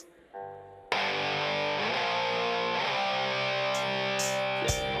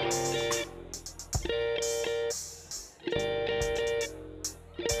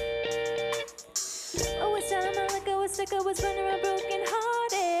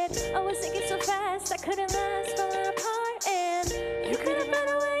that couldn't last, falling apart, and you could have run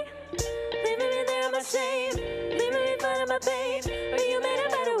away, leaving me there in my shame, leaving me finding my pain, but you made a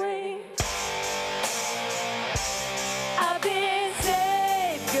better way. I've been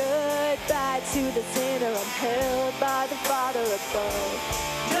saved, goodbye to the sinner, I'm held by the Father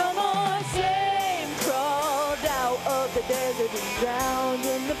above. No more shame, crawled out of the desert and drowned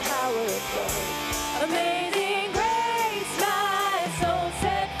in the power of love. Amazing grace, my soul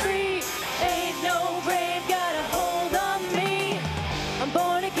set free, ain't no grave got a hold on me. I'm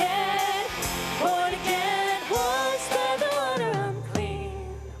born again, washed by the water, I'm clean.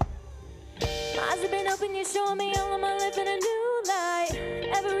 My eyes have been open, you're showing me all of my life in a new light.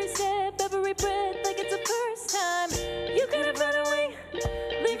 Every step, every breath, like it's the first time. You could have run away,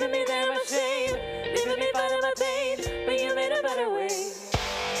 leaving me there in my shame, leaving me finding my pain, but you made a better way.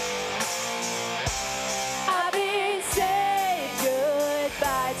 I've been saved,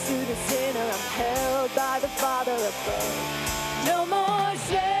 goodbye to the sinner, I'm held by the Father above. No more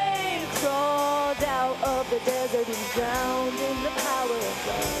shame, crawled out of the desert and drowned in the power of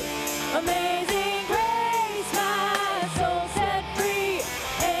love. Amazing grace, my soul set free,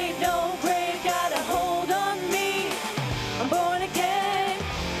 ain't no grave got a hold on me. I'm born again,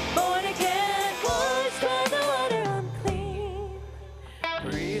 washed by the water, I'm clean.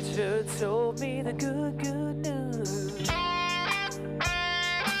 Preacher told me the good news.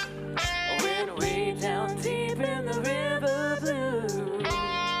 Went way down deep in the river blue.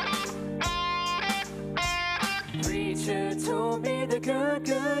 Preacher told me the good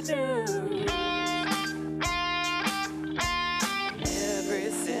news.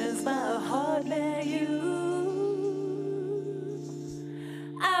 Ever since my heart met you,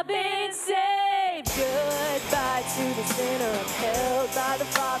 I've been saved, goodbye to the sinner, I'm held by the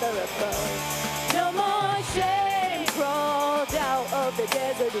Father above. No more shame, crawled out of the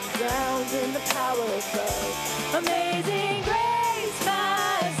desert and drowned in the power of love. Amazing grace,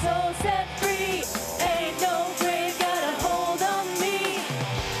 my soul set free, ain't no grave got a hold on me.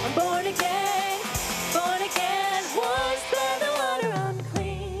 I'm born again, washed by the water, I'm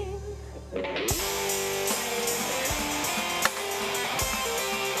clean.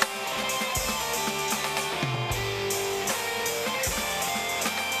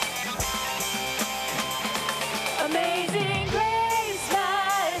 Amazing grace,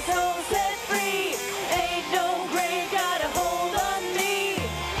 my soul set free, ain't no grave got a hold on me.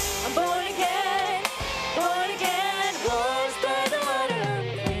 I'm born again.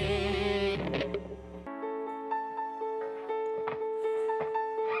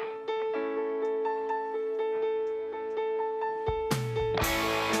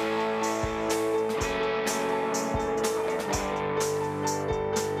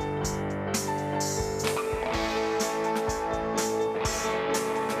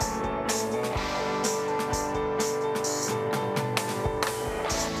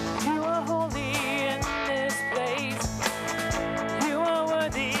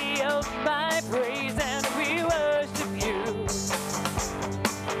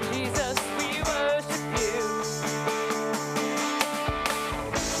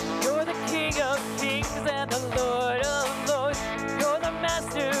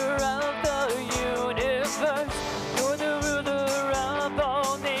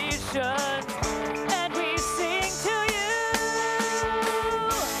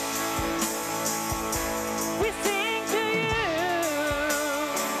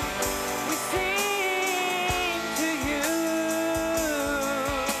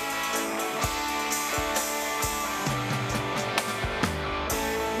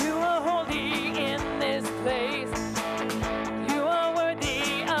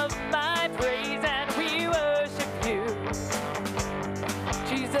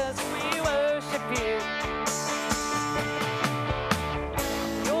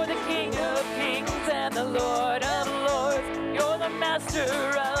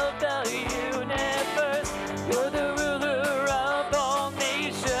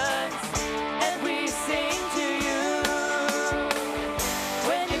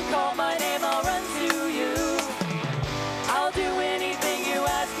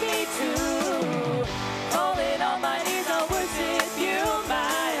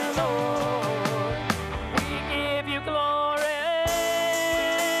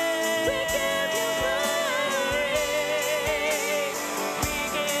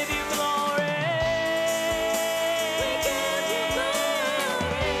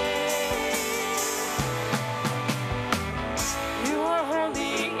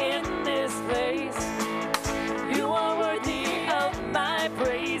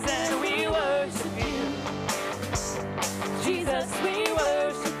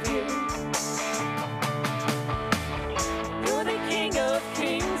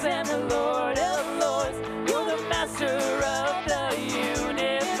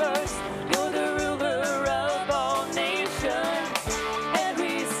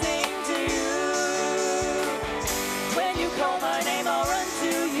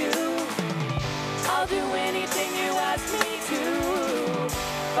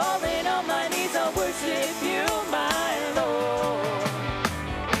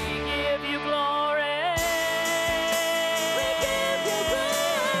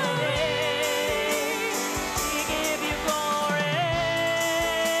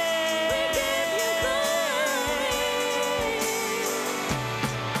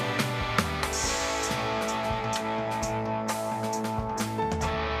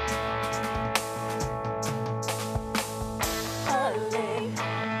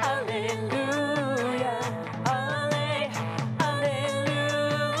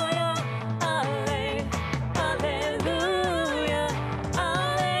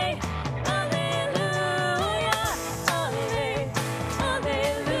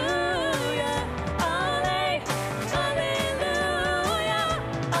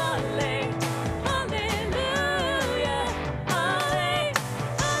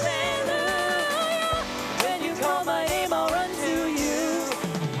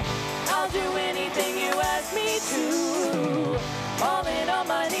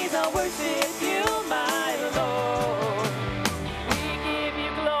 worship you, my Lord. We give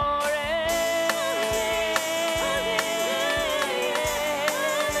you glory.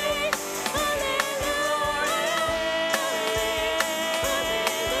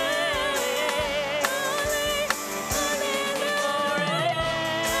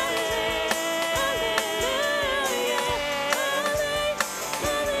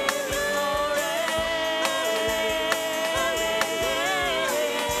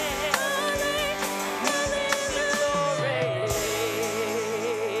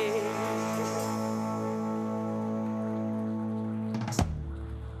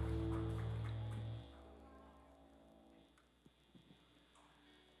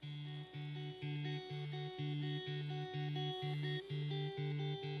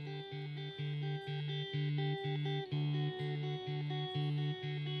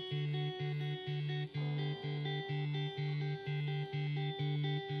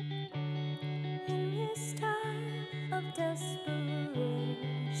 In this time of desperation,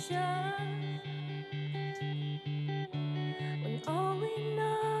 when all we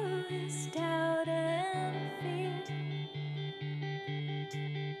know is doubt and fear,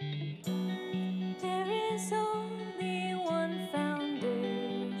 there is only one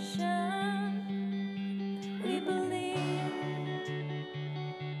foundation. We believe,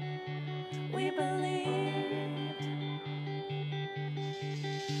 we believe.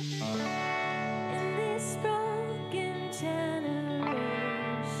 In this broken generation,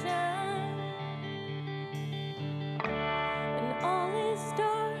 when all is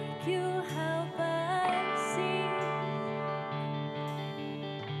dark, you help us see.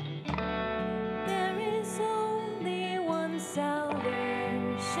 There is only one salvation.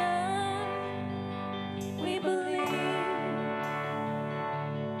 We believe,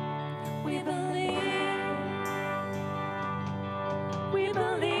 we believe, we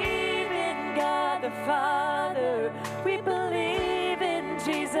believe in God the Father. We believe in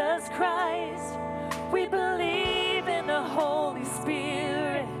Jesus Christ. We believe in the Holy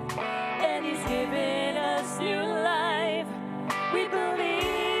Spirit, and He's given us new life. We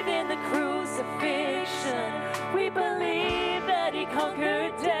believe in the crucifixion. We believe that He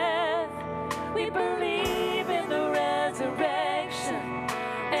conquered death. We believe in the resurrection,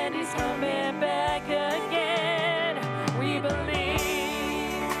 and He's coming back again. We believe.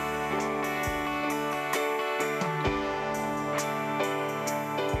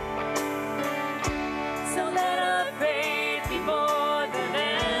 So let our faith be more than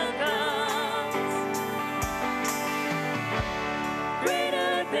anthems,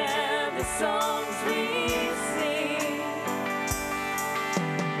 greater than the songs we sing.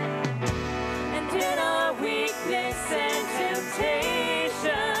 And in our weakness and temptations,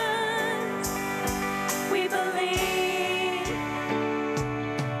 we believe,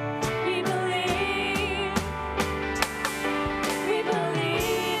 we believe, we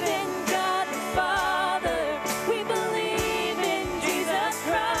believe in God the Father. We believe in Jesus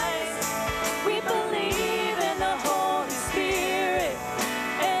Christ. We believe in the Holy Spirit,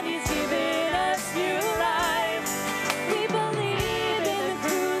 and He's given us new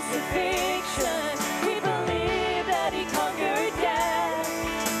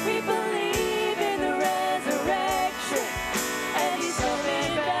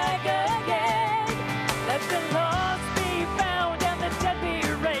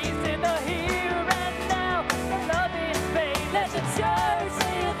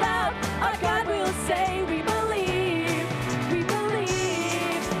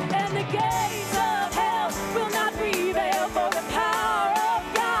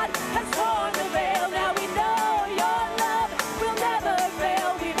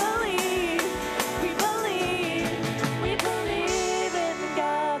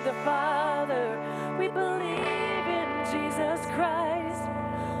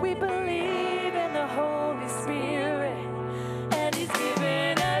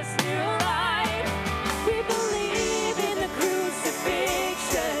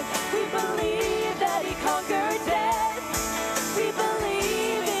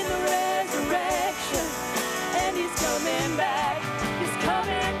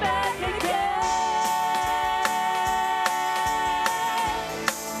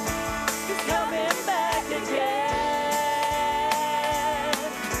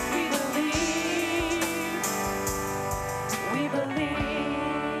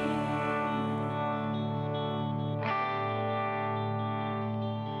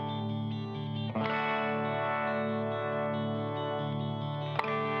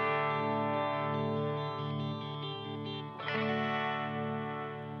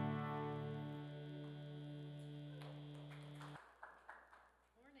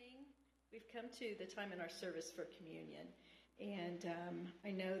We've come to the time in our service for communion, and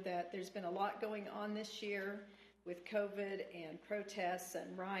I know that there's been a lot going on this year with COVID and protests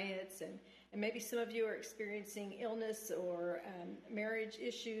and riots, and maybe some of you are experiencing illness or marriage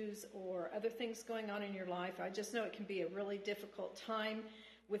issues or other things going on in your life. I just know it can be a really difficult time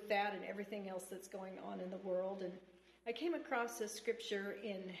with that and everything else that's going on in the world. And I came across a scripture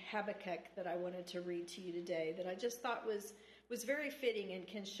in Habakkuk that I wanted to read to you today that I just thought was very fitting and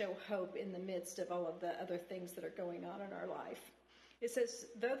can show hope in the midst of all of the other things that are going on in our life. It says,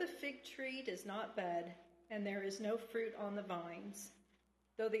 "Though the fig tree does not bud, and there is no fruit on the vines,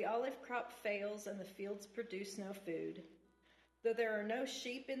 though the olive crop fails and the fields produce no food, though there are no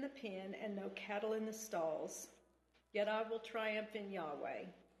sheep in the pen and no cattle in the stalls, yet I will triumph in Yahweh.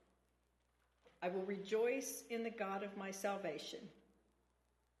 I will rejoice in the God of my salvation."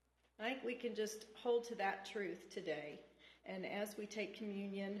 I think we can just hold to that truth today. And as we take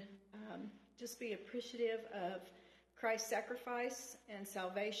communion, just be appreciative of Christ's sacrifice and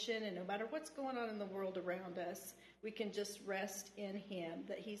salvation. And no matter what's going on in the world around us, we can just rest in him,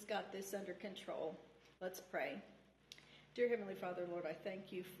 that he's got this under control. Let's pray. Dear Heavenly Father, Lord, I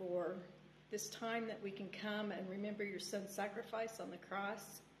thank you for this time that we can come and remember your son's sacrifice on the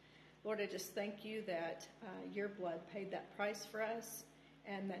cross. Lord, I just thank you that your blood paid that price for us,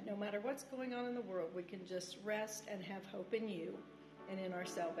 and that no matter what's going on in the world, we can just rest and have hope in you and in our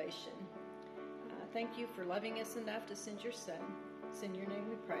salvation. Thank you for loving us enough to send your son. It's in your name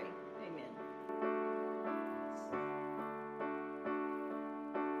we pray. Amen.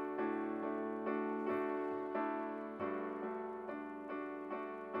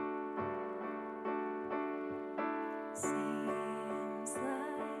 Seems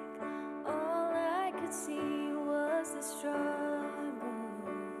like all I could see was the struggle.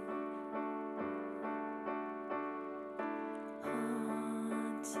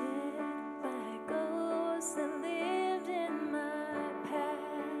 Haunted by ghosts that lived in my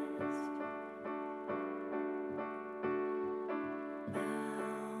past.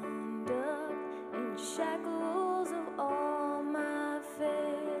 Bound up in shackles of all my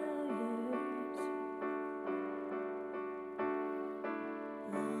failures.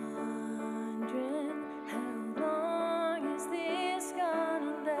 Wondering how long is this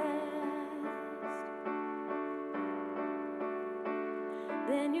gonna last?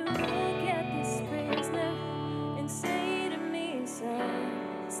 Then you look at this prisoner and say to me,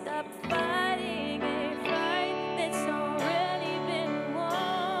 son, stop fighting a fight that's already been won.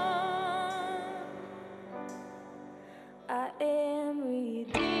 I am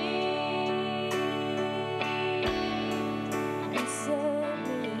redeemed. You set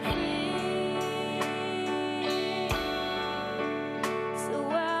me free. So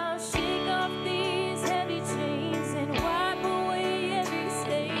I'll shake off these heavy chains and wipe away every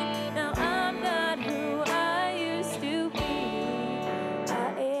stain. Now I'm not who I used to be. I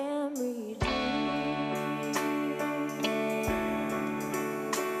am redeemed.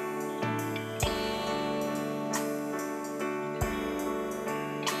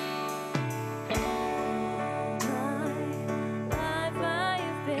 All my life I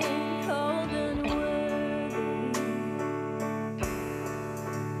have been called unworthy.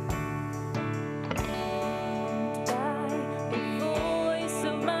 By the voice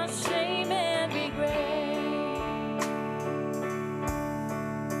of my shame and regret.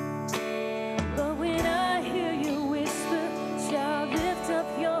 But when I hear you whisper, child, lift up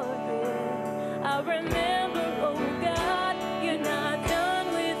your head, I remember, oh God, you're not done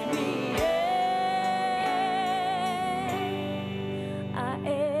with me yet. I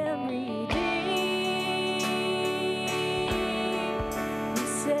am redeemed. You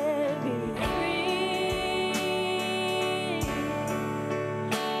set me free.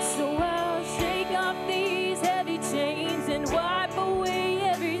 So I'll shake off these heavy chains and wipe away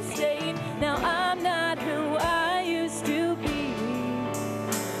every stain. Now I'm not who I used to be,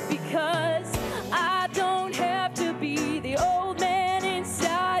 because I don't have to be the old man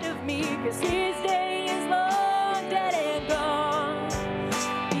inside of me, 'cause his day is long dead and gone.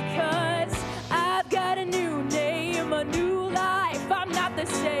 Because I've got a new name, a new life, I'm not the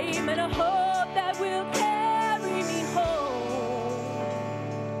same, and a hope that will carry me home.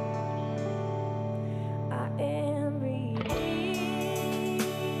 I am redeemed.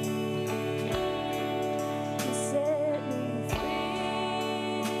 You set me free.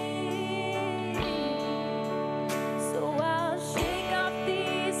 So I'll shake off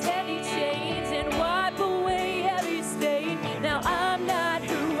these heavy chains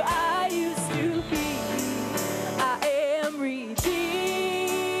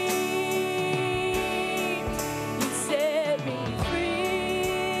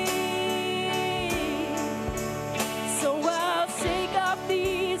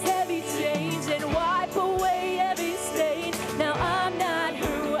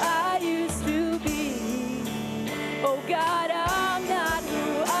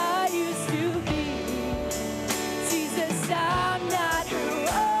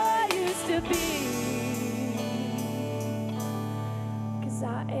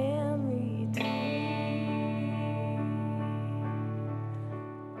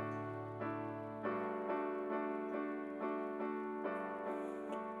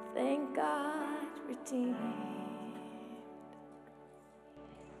thank God redeemed.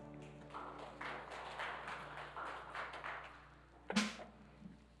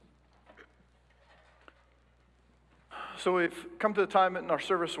 So we've come to the time in our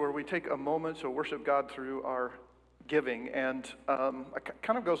service where we take a moment to worship God through our giving, and it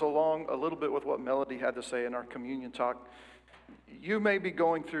kind of goes along a little bit with what Melody had to say in our communion talk. You may be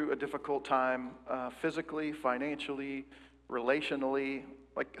going through a difficult time physically, financially, relationally.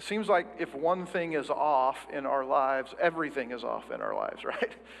 Like, it seems like if one thing is off in our lives, everything is off in our lives,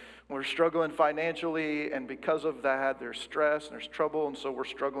 right? We're struggling financially, and because of that, there's stress and there's trouble, and so we're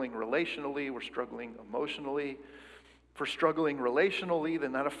struggling relationally, we're struggling emotionally. If we're struggling relationally,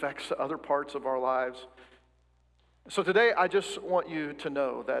 then that affects other parts of our lives. So today, I just want you to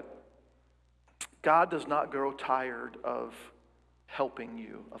know that God does not grow tired of helping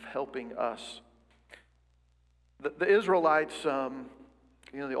you, of helping us. The Israelites,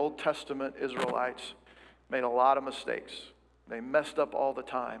 the Old Testament Israelites made a lot of mistakes. They messed up all the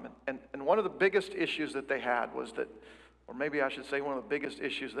time. And one of the biggest issues that they had was that, or maybe I should say one of the biggest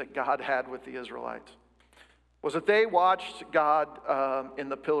issues that God had with the Israelites, was that they watched God in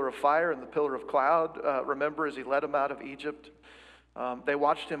the pillar of fire and the pillar of cloud, remember, as he led them out of Egypt. They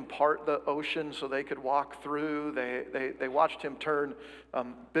watched him part the ocean so they could walk through. They watched him turn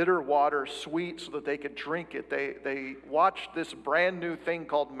bitter water sweet so that they could drink it. They watched this brand new thing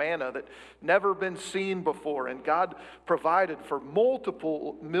called manna that never been seen before. And God provided for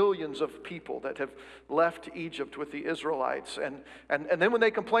multiple millions of people that have left Egypt with the Israelites. And then when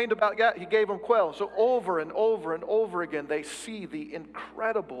they complained about God, he gave them quail. So over and over and over again, they see the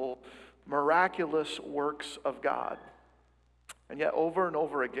incredible, miraculous works of God. And yet over and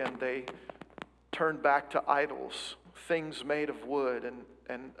over again, they turned back to idols, things made of wood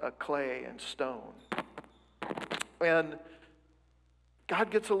and clay and stone. And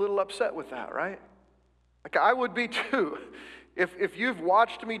God gets a little upset with that, right? Like I would be too. If you've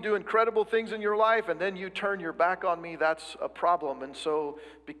watched me do incredible things in your life and then you turn your back on me, that's a problem. And so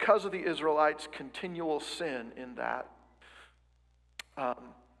because of the Israelites' continual sin in that,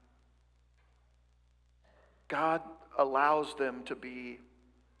 God allows them to be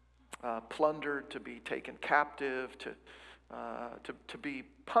plundered, to be taken captive, to be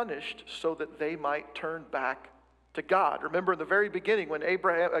punished so that they might turn back to God. Remember in the very beginning when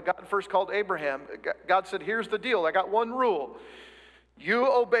God first called Abraham, God said, here's the deal, I got one rule.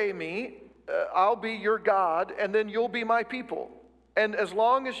 You obey me, I'll be your God, and then you'll be my people. And as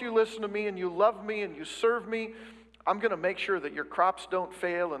long as you listen to me and you love me and you serve me, I'm going to make sure that your crops don't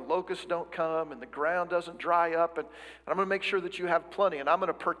fail and locusts don't come and the ground doesn't dry up. And I'm going to make sure that you have plenty and I'm going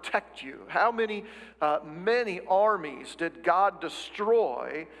to protect you. How many armies did God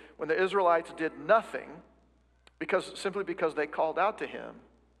destroy when the Israelites did nothing simply because they called out to him?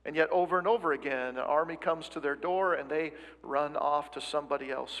 And yet over and over again, an army comes to their door and they run off to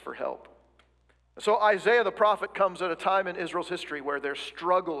somebody else for help. So Isaiah the prophet comes at a time in Israel's history where they're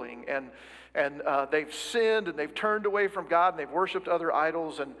struggling and they've sinned and they've turned away from God and they've worshipped other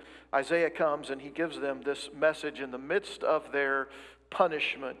idols. And Isaiah comes and he gives them this message in the midst of their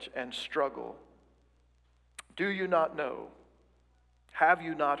punishment and struggle. Do you not know? Have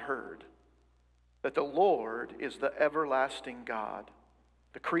you not heard that the Lord is the everlasting God,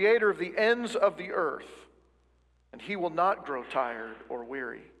 the creator of the ends of the earth, and he will not grow tired or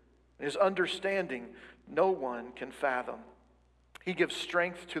weary. His understanding no one can fathom. He gives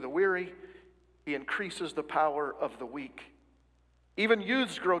strength to the weary. He increases the power of the weak. Even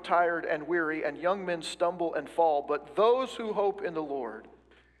youths grow tired and weary, and young men stumble and fall. But those who hope in the Lord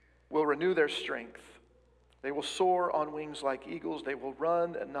will renew their strength. They will soar on wings like eagles. They will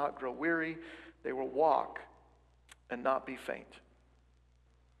run and not grow weary. They will walk and not be faint.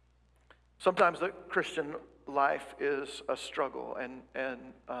 Sometimes the Christian life is a struggle, and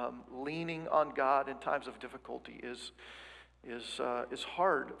leaning on God in times of difficulty is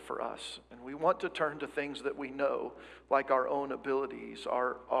hard for us. And we want to turn to things that we know, like our own abilities,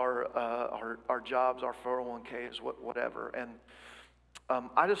 our jobs, our 401ks, whatever. And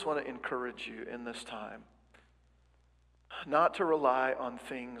I just want to encourage you in this time not to rely on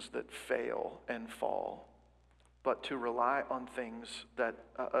things that fail and fall, but to rely on things that,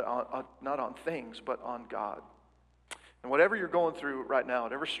 not on things, but on God. And whatever you're going through right now,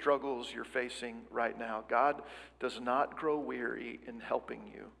 whatever struggles you're facing right now, God does not grow weary in helping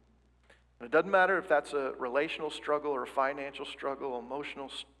you. And it doesn't matter if that's a relational struggle or a financial struggle,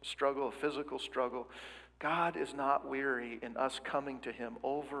 emotional struggle, a physical struggle. God is not weary in us coming to him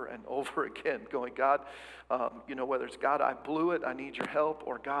over and over again, going, God, whether it's God, I blew it, I need your help,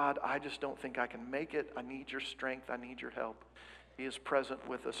 or God, I just don't think I can make it, I need your strength, I need your help. He is present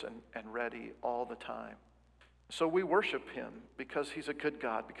with us and ready all the time. So we worship him because he's a good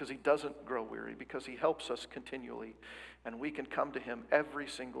God, because he doesn't grow weary, because he helps us continually, and we can come to him every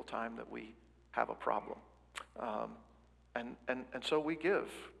single time that we have a problem. And so we give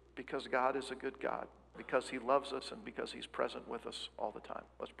because God is a good God, because he loves us and because he's present with us all the time.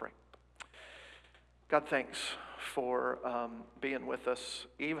 Let's pray. God, thanks for being with us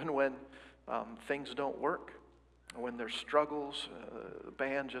even when things don't work, when there's struggles. The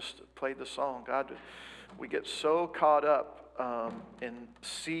band just played the song. God, we get so caught up in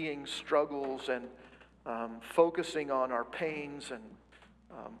seeing struggles and focusing on our pains, and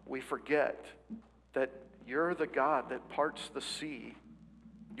we forget that you're the God that parts the sea.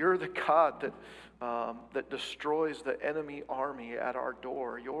 You're the God that destroys the enemy army at our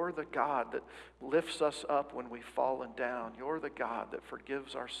door. You're the God that lifts us up when we've fallen down. You're the God that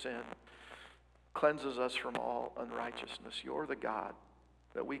forgives our sin, cleanses us from all unrighteousness. You're the God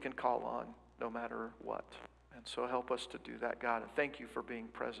that we can call on no matter what. And so help us to do that, God. And thank you for being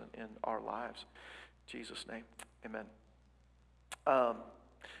present in our lives. In Jesus' name, amen.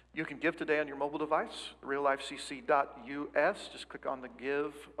 You can give today on your mobile device, reallifecc.us. Just click on the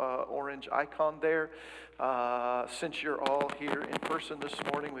give orange icon there. Since you're all here in person this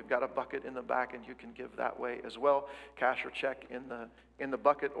morning, we've got a bucket in the back, and you can give that way as well. Cash or check in the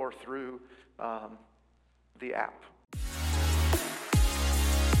bucket or through the app.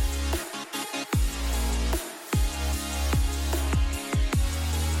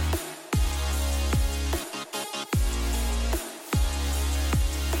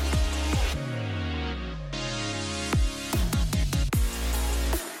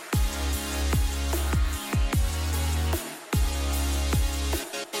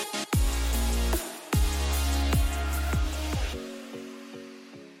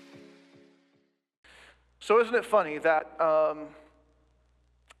 So isn't it funny that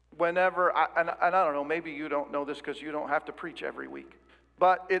whenever, and I don't know, maybe you don't know this because you don't have to preach every week,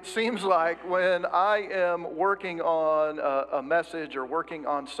 but it seems like when I am working on a message or working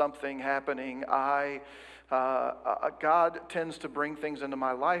on something happening, God tends to bring things into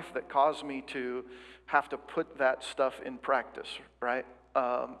my life that cause me to have to put that stuff in practice, right?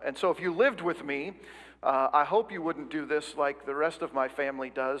 And so if you lived with me, I hope you wouldn't do this like the rest of my family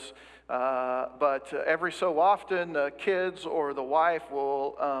does, but every so often the kids or the wife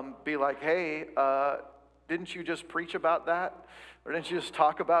will be like, hey, didn't you just preach about that? Or didn't you just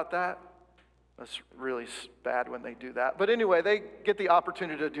talk about that? That's really bad when they do that. But anyway, they get the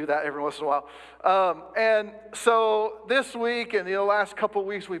opportunity to do that every once in a while. And so this week and the last couple of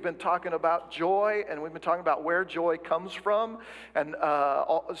weeks, we've been talking about joy, and we've been talking about where joy comes from, and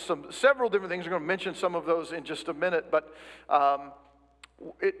several different things. We're going to mention some of those in just a minute, but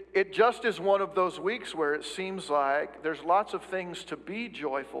it just is one of those weeks where it seems like there's lots of things to be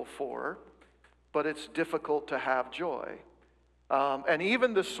joyful for, but it's difficult to have joy. And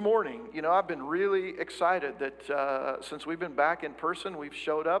even this morning, I've been really excited that since we've been back in person, we've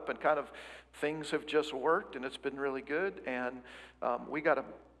showed up and kind of things have just worked, and it's been really good. And we got a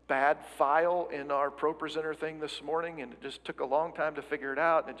bad file in our ProPresenter thing this morning, and it just took a long time to figure it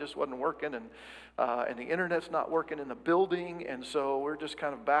out, and it just wasn't working, and the internet's not working in the building, and so we're just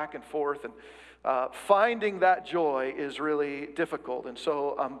kind of back and forth, and finding that joy is really difficult. And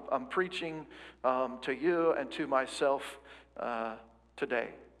so I'm preaching to you and to myself today.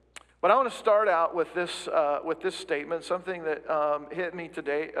 But I want to start out with this statement, something that hit me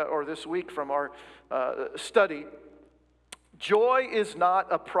today or this week from our study. Joy is not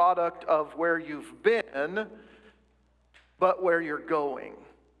a product of where you've been, but where you're going.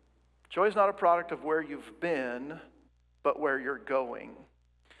 Joy is not a product of where you've been, but where you're going.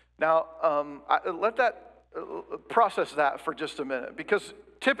 Now, process that for just a minute, because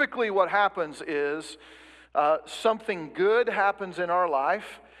typically what happens is something good happens in our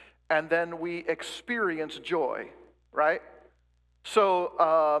life, and then we experience joy, right?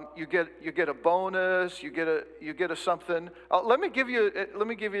 So you get a bonus, you get a something. Let me give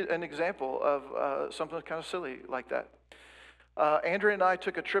you an example of something kind of silly like that. Andrea and I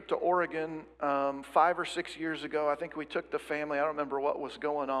took a trip to Oregon 5 or 6 years ago. I think we took the family. I don't remember what was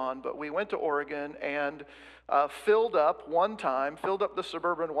going on, but we went to Oregon and filled up the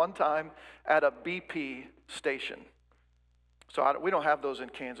Suburban one time at a BP station. So we don't have those in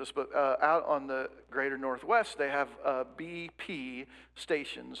Kansas, but out on the greater Northwest, they have BP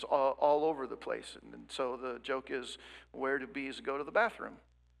stations all over the place. And so the joke is, where do bees go to the bathroom?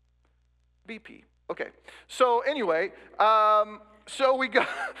 BP. Okay. So anyway, so we go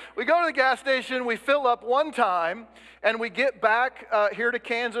to the gas station, we fill up one time, and we get back here to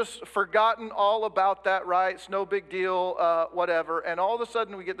Kansas, forgotten all about that, right? It's no big deal, whatever. And all of a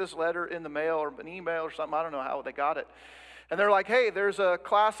sudden, we get this letter in the mail or an email or something. I don't know how they got it. And they're like, hey, there's a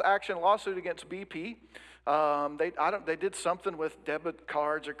class action lawsuit against BP. They did something with debit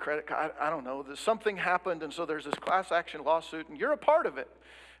cards or credit cards. I don't know. Something happened, and so there's this class action lawsuit, and you're a part of it.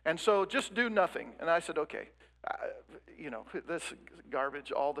 And so just do nothing. And I said, okay. This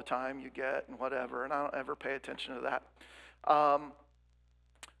garbage all the time you get and whatever, and I don't ever pay attention to that.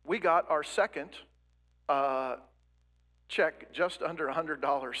 We got our second check just under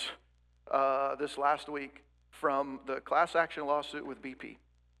 $100 this last week from the class action lawsuit with BP.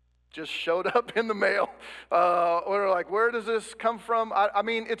 Just showed up in the mail. We're like, where does this come from? I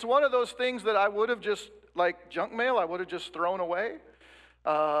mean, it's one of those things that I would have just, like junk mail, I would have just thrown away.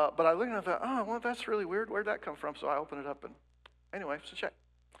 But I looked at it and thought, oh, well, that's really weird. Where'd that come from? So I opened it up, and anyway, it's a check.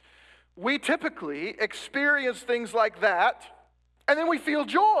 We typically experience things like that, and then we feel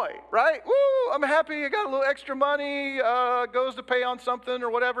joy, right? Woo, I'm happy. I got a little extra money, goes to pay on something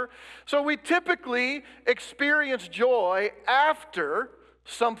or whatever. So we typically experience joy after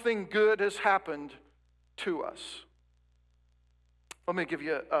something good has happened to us. Let me give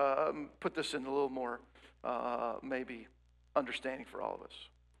you, put this in a little more, maybe understanding for all of us.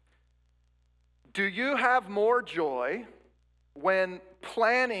 Do you have more joy when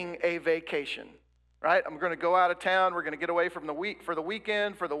planning a vacation? Right? I'm going to go out of town. We're going to get away from the week for the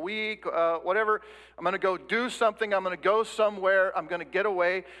weekend, for the week, whatever. I'm going to go do something. I'm going to go somewhere. I'm going to get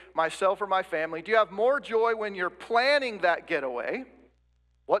away, myself or my family. Do you have more joy when you're planning that getaway?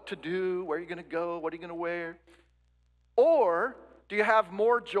 What to do? Where are you going to go? What are you going to wear? Or do you have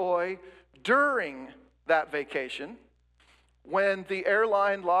more joy during that vacation? When the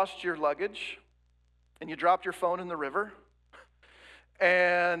airline lost your luggage and you dropped your phone in the river,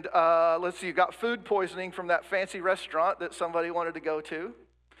 and let's see, you got food poisoning from that fancy restaurant that somebody wanted to go to,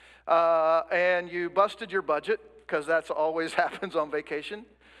 and you busted your budget, because that's always happens on vacation,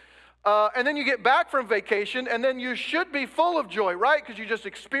 and then you get back from vacation, and then you should be full of joy, right? Because you just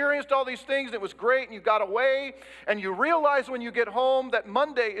experienced all these things, and it was great, and you got away, and you realize when you get home that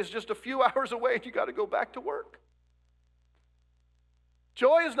Monday is just a few hours away, and you got to go back to work.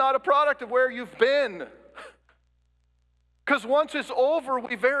 Joy is not a product of where you've been. Because once it's over,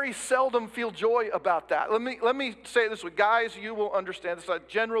 we very seldom feel joy about that. Let me say it this way. Guys, you will understand this.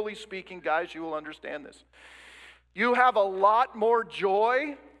 Generally speaking, guys, you will understand this. You have a lot more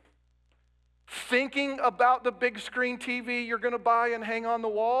joy thinking about the big screen TV you're going to buy and hang on the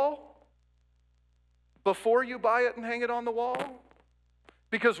wall before you buy it and hang it on the wall.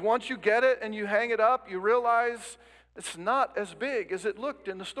 Because once you get it and you hang it up, you realize it's not as big as it looked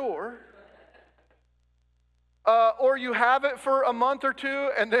in the store. Or you have it for a month or two,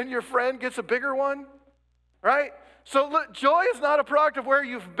 and then your friend gets a bigger one, right? So look, joy is not a product of where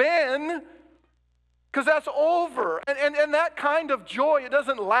you've been, because that's over. And that kind of joy, it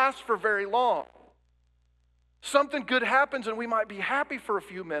doesn't last for very long. Something good happens, and we might be happy for a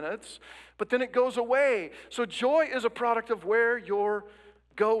few minutes, but then it goes away. So joy is a product of where you're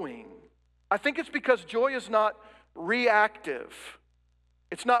going. I think it's because joy is not reactive.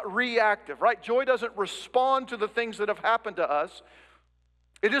 It's not reactive, right? Joy doesn't respond to the things that have happened to us.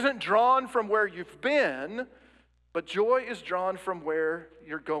 It isn't drawn from where you've been, but joy is drawn from where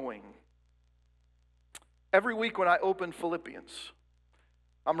you're going. Every week when I open Philippians,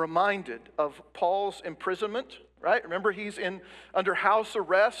 I'm reminded of Paul's imprisonment, right? Remember, he's under house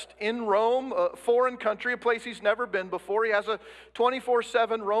arrest in Rome, a foreign country, a place he's never been before. He has a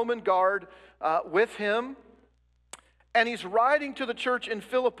 24/7 Roman guard with him. And he's writing to the church in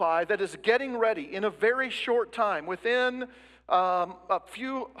Philippi that is getting ready in a very short time. Within a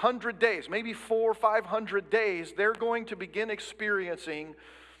few hundred days, maybe 400 or 500 days, they're going to begin experiencing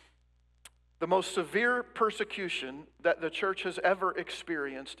the most severe persecution that the church has ever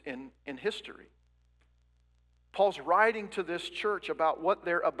experienced in history. Paul's writing to this church about what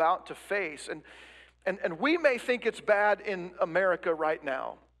they're about to face. And we may think it's bad in America right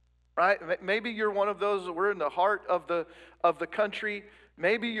now. Right? Maybe you're one of those, we're in the heart of the country.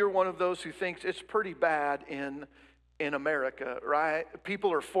 Maybe you're one of those who thinks it's pretty bad in America, right?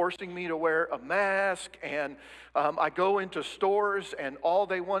 People are forcing me to wear a mask, and I go into stores, and all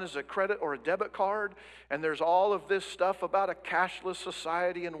they want is a credit or a debit card, and there's all of this stuff about a cashless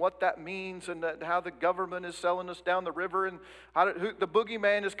society and what that means, and how the government is selling us down the river, and who the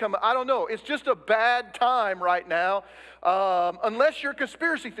boogeyman is coming. I don't know. It's just a bad time right now, unless you're a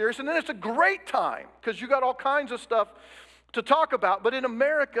conspiracy theorist, and then it's a great time because you got all kinds of stuff to talk about. But in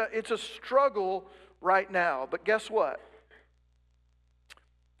America, it's a struggle right now. But guess what?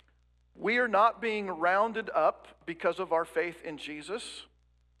 We are not being rounded up because of our faith in Jesus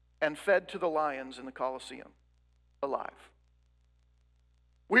and fed to the lions in the Colosseum alive.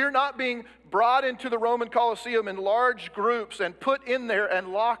 We are not being brought into the Roman Colosseum in large groups and put in there and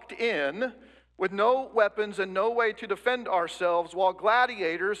locked in with no weapons and no way to defend ourselves while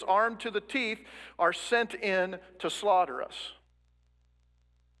gladiators armed to the teeth are sent in to slaughter us.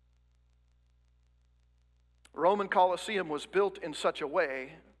 The Roman Colosseum was built in such a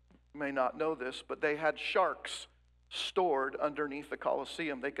way, you may not know this, but they had sharks stored underneath the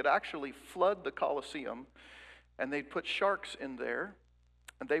Colosseum. They could actually flood the Colosseum, and they'd put sharks in there,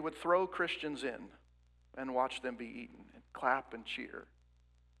 and they would throw Christians in and watch them be eaten and clap and cheer.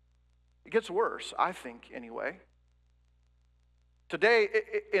 It gets worse, I think, anyway. Today,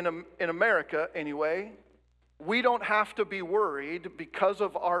 in America, anyway, we don't have to be worried because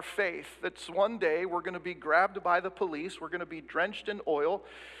of our faith that one day we're going to be grabbed by the police, we're going to be drenched in oil,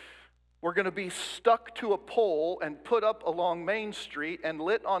 we're going to be stuck to a pole and put up along Main Street and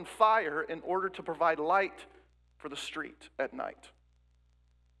lit on fire in order to provide light for the street at night.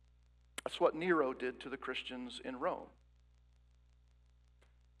 That's what Nero did to the Christians in Rome.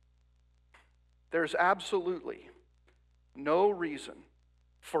 There's absolutely no reason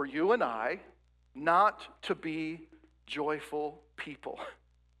for you and I not to be joyful people,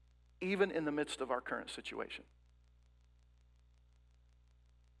 even in the midst of our current situation.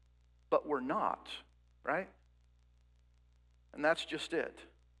 But we're not, right? And that's just it.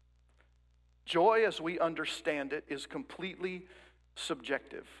 Joy, as we understand it, is completely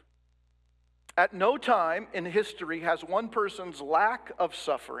subjective. At no time in history has one person's lack of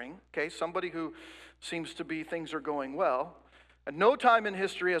suffering, okay, somebody who seems to be things are going well, at no time in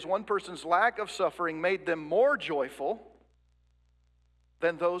history has one person's lack of suffering made them more joyful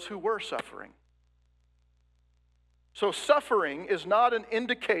than those who were suffering. So suffering is not an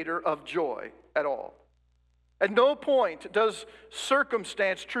indicator of joy at all. At no point does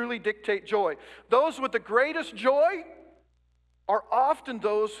circumstance truly dictate joy. Those with the greatest joy are often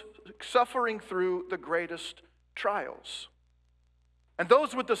those suffering through the greatest trials. And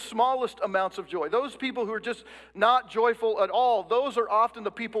those with the smallest amounts of joy, those people who are just not joyful at all, those are often the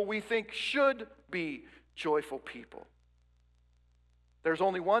people we think should be joyful people. There's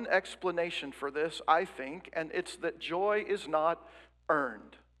only one explanation for this, I think, and it's that joy is not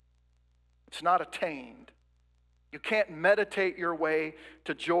earned. It's not attained. You can't meditate your way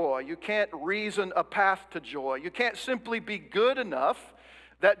to joy. You can't reason a path to joy. You can't simply be good enough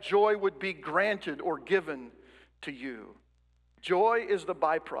that joy would be granted or given to you. Joy is the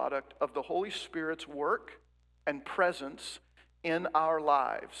byproduct of the Holy Spirit's work and presence in our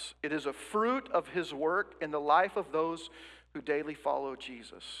lives. It is a fruit of His work in the life of those who daily follow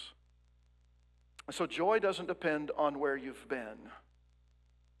Jesus. So joy doesn't depend on where you've been.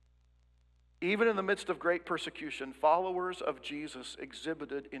 Even in the midst of great persecution, followers of Jesus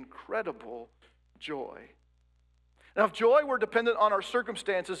exhibited incredible joy. Now, if joy were dependent on our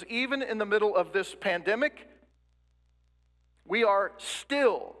circumstances, even in the middle of this pandemic, we are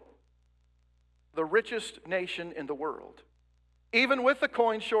still the richest nation in the world. Even with the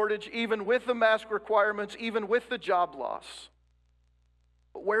coin shortage, even with the mask requirements, even with the job loss.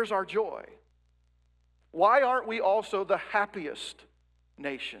 But where's our joy? Why aren't we also the happiest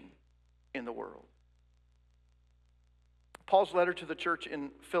nation in the world? Paul's letter to the church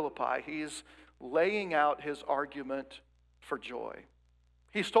in Philippi, he's laying out his argument for joy.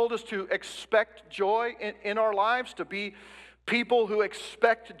 He's told us to expect joy in our lives, to be people who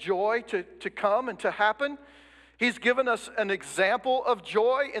expect joy to come and to happen. He's given us an example of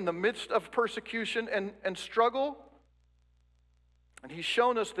joy in the midst of persecution and struggle. And he's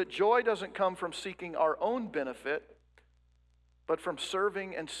shown us that joy doesn't come from seeking our own benefit, but from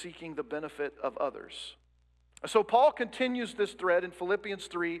serving and seeking the benefit of others. So Paul continues this thread in Philippians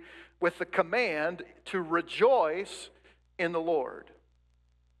 3 with the command to rejoice in the Lord.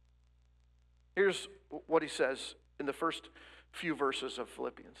 Here's what he says in the first few verses of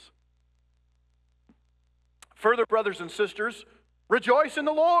Philippians. Further, brothers and sisters, rejoice in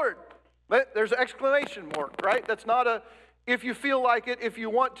the Lord. There's an exclamation mark, right? That's not a if you feel like it, if you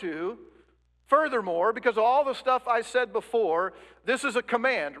want to. Furthermore, because of all the stuff I said before, this is a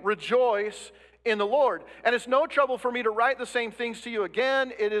command. Rejoice in the Lord. And it's no trouble for me to write the same things to you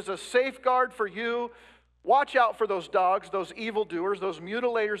again. It is a safeguard for you. Watch out for those dogs, those evildoers, those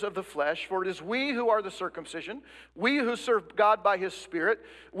mutilators of the flesh, for it is we who are the circumcision, we who serve God by His Spirit,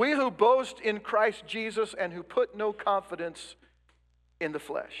 we who boast in Christ Jesus and who put no confidence in the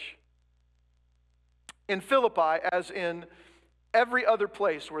flesh. In Philippi, as in every other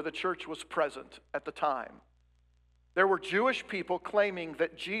place where the church was present at the time, there were Jewish people claiming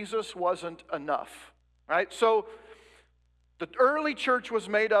that Jesus wasn't enough, right? So the early church was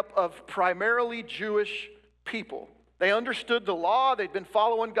made up of primarily Jewish people. They understood the law. They'd been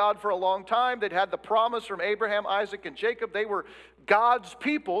following God for a long time. They'd had the promise from Abraham, Isaac, and Jacob. They were God's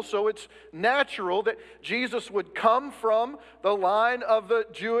people, so it's natural that Jesus would come from the line of the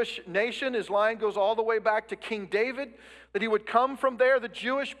Jewish nation. His line goes all the way back to King David, that he would come from there. The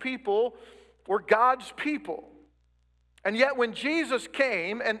Jewish people were God's people. And yet when Jesus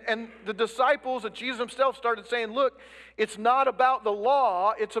came and the disciples and Jesus himself started saying, look, it's not about the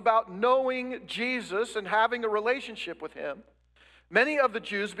law, it's about knowing Jesus and having a relationship with him. Many of the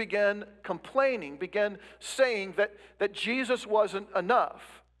Jews began complaining, began saying that Jesus wasn't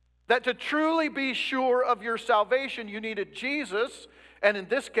enough. That to truly be sure of your salvation, you needed Jesus, and in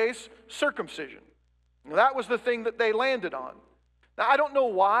this case, circumcision. Now, that was the thing that they landed on. Now, I don't know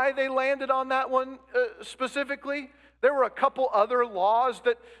why they landed on that one specifically. There were a couple other laws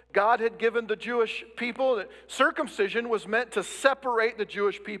that God had given the Jewish people. That circumcision was meant to separate the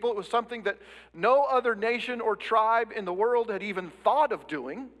Jewish people. It was something that no other nation or tribe in the world had even thought of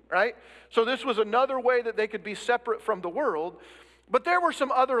doing, right? So this was another way that they could be separate from the world. But there were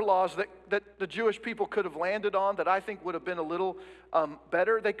some other laws that the Jewish people could have landed on that I think would have been a little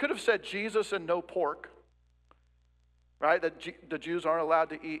better. They could have said Jesus and no pork, right? That the Jews aren't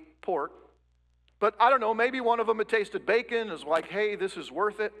allowed to eat pork. But I don't know, maybe one of them had tasted bacon and was like, hey, this is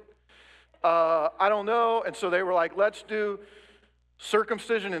worth it. I don't know. And so they were like, let's do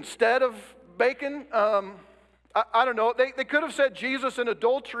circumcision instead of bacon. I don't know. They could have said Jesus and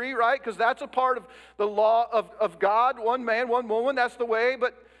adultery, right? Because that's a part of the law of God. One man, one woman, that's the way.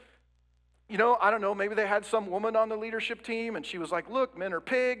 But, you know, I don't know. Maybe they had some woman on the leadership team and she was like, look, men are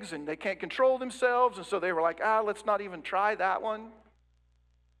pigs and they can't control themselves. And so they were like, let's not even try that one.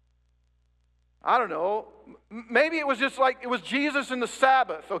 I don't know. Maybe it was just like, it was Jesus and the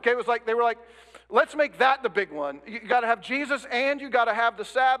Sabbath, okay? It was like, they were like, let's make that the big one. You got to have Jesus and you got to have the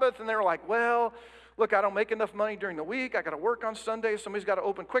Sabbath. And they were like, well, look, I don't make enough money during the week. I got to work on Sunday. Somebody's got to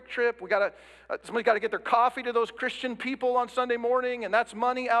open Quick Trip. Somebody's got to get their coffee to those Christian people on Sunday morning, and that's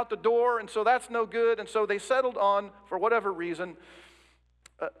money out the door, and so that's no good. And so they settled on, for whatever reason,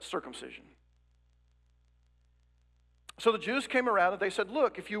 circumcision. So the Jews came around and they said,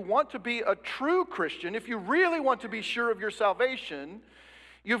 look, if you want to be a true Christian, if you really want to be sure of your salvation,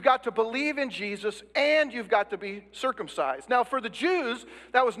 you've got to believe in Jesus and you've got to be circumcised. Now, for the Jews,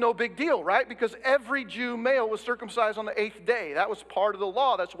 that was no big deal, right? Because every Jew male was circumcised on the 8th day. That was part of the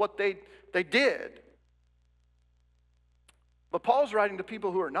law. That's what they did. But Paul's writing to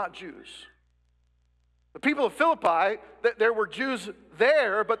people who are not Jews. The people of Philippi, there were Jews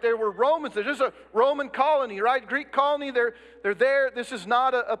there, but there were Romans. There's just a Roman colony, right? Greek colony, they're there. This is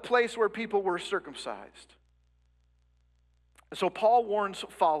not a place where people were circumcised. So Paul warns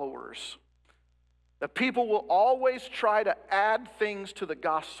followers that people will always try to add things to the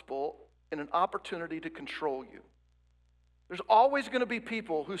gospel in an opportunity to control you. There's always going to be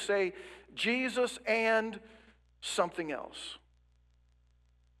people who say Jesus and something else.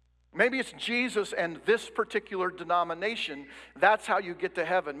 Maybe it's Jesus and this particular denomination. That's how you get to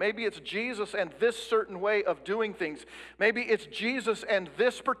heaven. Maybe it's Jesus and this certain way of doing things. Maybe it's Jesus and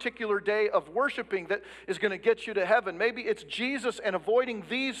this particular day of worshiping that is going to get you to heaven. Maybe it's Jesus and avoiding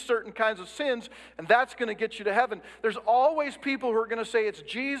these certain kinds of sins, and that's going to get you to heaven. There's always people who are going to say it's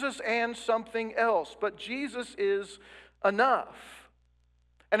Jesus and something else, but Jesus is enough.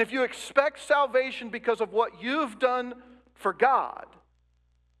 And if you expect salvation because of what you've done for God,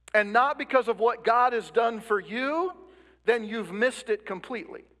 and not because of what God has done for you, then you've missed it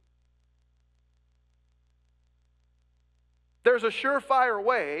completely. There's a surefire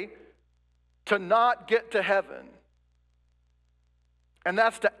way to not get to heaven, and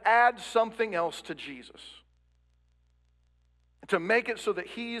that's to add something else to Jesus. To make it so that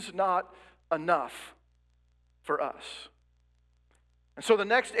he's not enough for us. And so the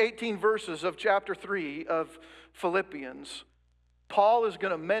next 18 verses of chapter 3 of Philippians, Paul is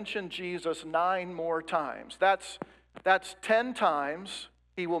going to mention Jesus 9 more times. That's 10 times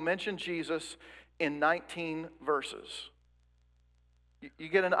he will mention Jesus in 19 verses. You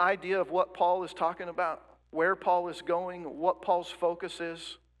get an idea of what Paul is talking about, where Paul is going, what Paul's focus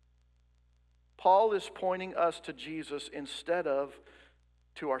is. Paul is pointing us to Jesus instead of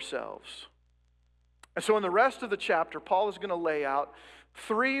to ourselves. And so in the rest of the chapter, Paul is going to lay out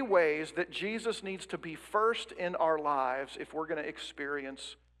 3 ways that Jesus needs to be first in our lives if we're going to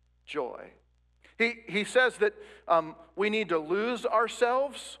experience joy. He says that we need to lose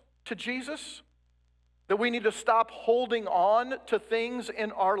ourselves to Jesus, that we need to stop holding on to things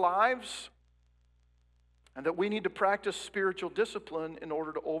in our lives, and that we need to practice spiritual discipline in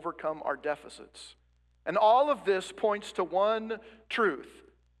order to overcome our deficits. And all of this points to one truth,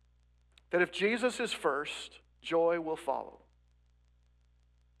 that if Jesus is first, joy will follow.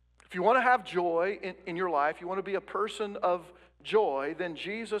 If you want to have joy in your life, you want to be a person of joy, then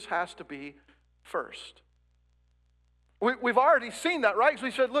Jesus has to be first. We've already seen that, right? Because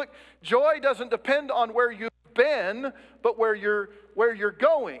we said, look, joy doesn't depend on where you've been, but where you're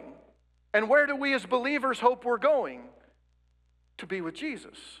going. And where do we as believers hope we're going? To be with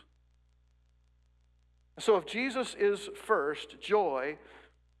Jesus. So if Jesus is first, joy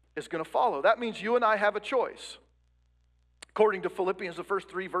is going to follow. That means you and I have a choice. According to Philippians, the first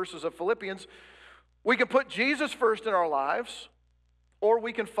 3 verses of Philippians, we can put Jesus first in our lives, or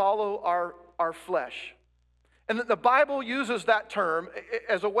we can follow our flesh. And the Bible uses that term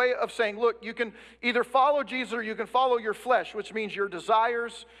as a way of saying, look, you can either follow Jesus or you can follow your flesh, which means your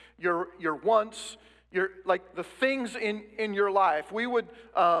desires, your wants, like the things in your life. We would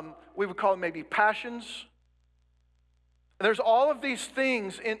call them maybe passions. And there's all of these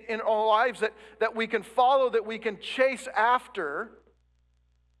things in our lives that we can follow, that we can chase after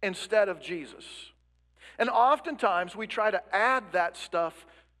instead of Jesus. And oftentimes we try to add that stuff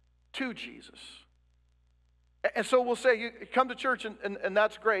to Jesus. And so we'll say, you come to church and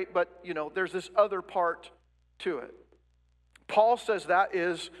that's great, but there's this other part to it. Paul says that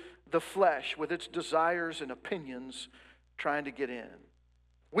is the flesh with its desires and opinions trying to get in.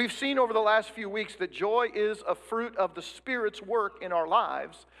 We've seen over the last few weeks that joy is a fruit of the Spirit's work in our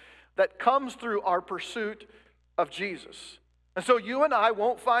lives that comes through our pursuit of Jesus. And so you and I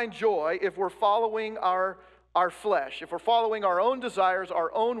won't find joy if we're following our flesh, if we're following our own desires,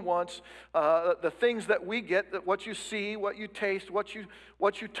 our own wants, the things that we get, that what you see, what you taste, what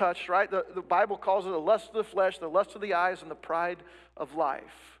you touch, right? The Bible calls it the lust of the flesh, the lust of the eyes, and the pride of life.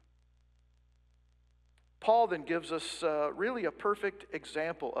 Paul then gives us really a perfect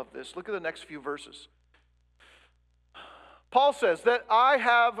example of this. Look at the next few verses. Paul says that I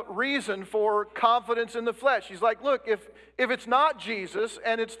have reason for confidence in the flesh. He's like, look, if it's not Jesus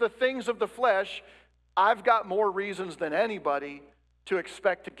and it's the things of the flesh, I've got more reasons than anybody to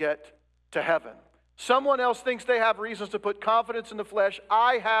expect to get to heaven. Someone else thinks they have reasons to put confidence in the flesh.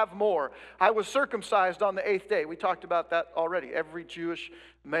 I have more. I was circumcised on the 8th day. We talked about that already. Every Jewish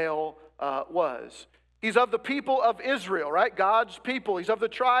male was. He's of the people of Israel, right? God's people. He's of the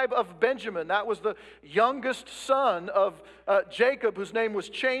tribe of Benjamin. That was the youngest son of Jacob, whose name was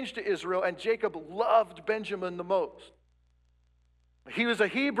changed to Israel, and Jacob loved Benjamin the most. He was a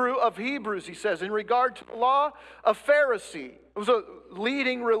Hebrew of Hebrews, he says. In regard to the law, a Pharisee. It was a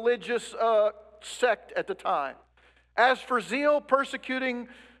leading religious sect at the time. As for zeal, persecuting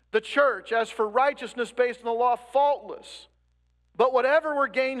the church. As for righteousness based on the law, faultless. But whatever were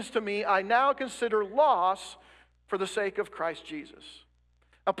gains to me, I now consider loss for the sake of Christ Jesus.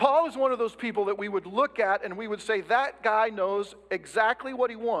 Now, Paul is one of those people that we would look at and we would say, that guy knows exactly what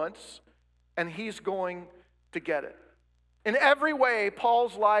he wants, and he's going to get it. In every way,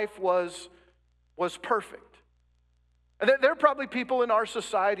 Paul's life was perfect. And there are probably people in our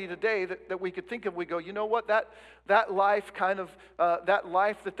society today that we could think of, we go, you know what, that life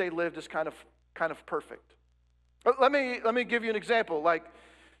that they lived is kind of perfect. Let me give you an example. Like,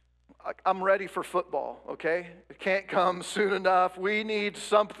 I'm ready for football, okay? It can't come soon enough. We need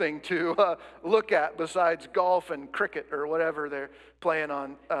something to look at besides golf and cricket or whatever they're playing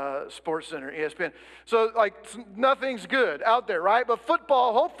on SportsCenter, ESPN. So, like, nothing's good out there, right? But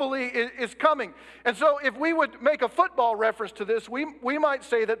football, hopefully, is coming. And so if we would make a football reference to this, we might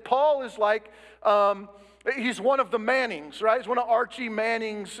say that Paul is like... he's one of the Mannings, right? He's one of Archie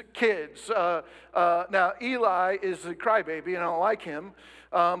Manning's kids. Now, Eli is a crybaby, and I don't like him.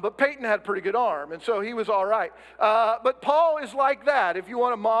 But Peyton had a pretty good arm, and so he was all right. But Paul is like that, if you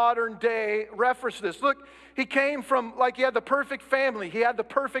want a modern day reference to this. Look, he came from, like, he had the perfect family. He had the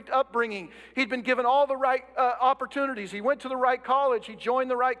perfect upbringing. He'd been given all the right opportunities. He went to the right college. He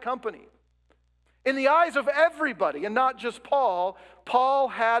joined the right company. In the eyes of everybody, and not just Paul, Paul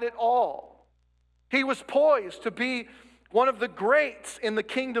had it all. He was poised to be one of the greats in the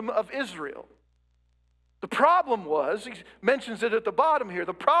kingdom of Israel. The problem was, he mentions it at the bottom here,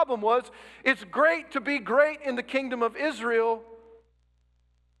 the problem was, it's great to be great in the kingdom of Israel,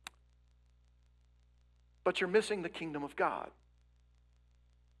 but you're missing the kingdom of God.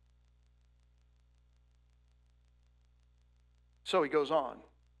 So he goes on.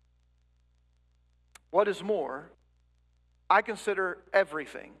 What is more, I consider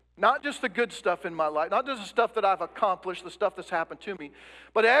everything, not just the good stuff in my life, not just the stuff that I've accomplished, the stuff that's happened to me,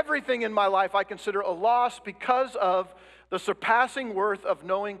 but everything in my life I consider a loss because of the surpassing worth of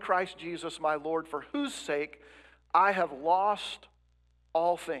knowing Christ Jesus, my Lord, for whose sake I have lost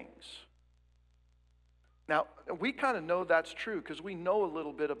all things. Now, we kind of know that's true because we know a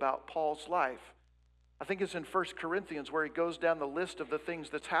little bit about Paul's life. I think it's in 1 Corinthians where he goes down the list of the things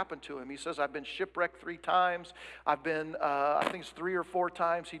that's happened to him. He says, I've been shipwrecked 3 times. I've been, I think it's 3 or 4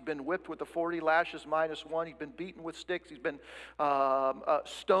 times. He'd been whipped with the 40 lashes minus 1. He'd been beaten with sticks. He's been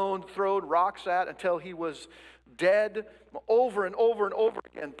stoned, thrown rocks at until he was dead. Over and over and over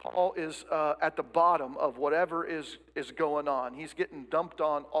again, Paul is at the bottom of whatever is going on. He's getting dumped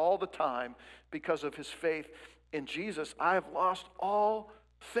on all the time because of his faith in Jesus. I have lost all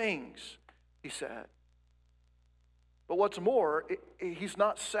things, he said. But what's more, he's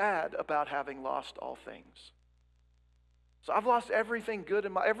not sad about having lost all things. So I've lost everything good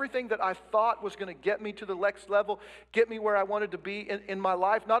everything that I thought was going to get me to the next level, get me where I wanted to be in my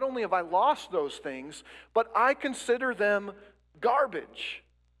life. Not only have I lost those things, but I consider them garbage,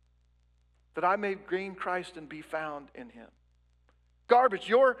 that I may gain Christ and be found in him. Garbage.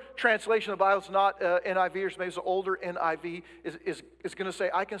 Your translation of the Bible is not NIV, or maybe it's an older NIV, is going to say,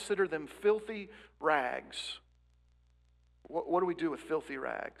 I consider them filthy rags. What do we do with filthy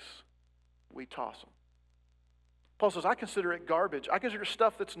rags? We toss them. Paul says, I consider it garbage. I consider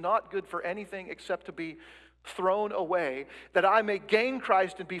stuff that's not good for anything except to be thrown away, that I may gain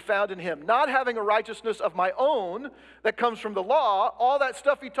Christ and be found in him. Not having a righteousness of my own that comes from the law, all that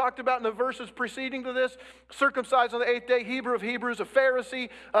stuff he talked about in the verses preceding to this, circumcised on the 8th day, Hebrew of Hebrews, a Pharisee,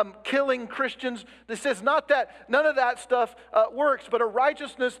 killing Christians. This says not that, none of that stuff works, but a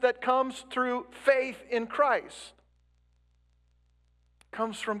righteousness that comes through faith in Christ.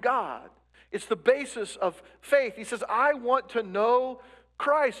 Comes from God. It's the basis of faith. He says, I want to know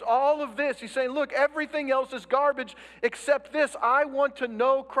Christ. All of this. He's saying, look, everything else is garbage except this. I want to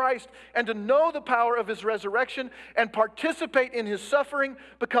know Christ and to know the power of his resurrection and participate in his suffering,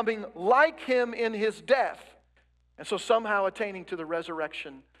 becoming like him in his death. And so somehow attaining to the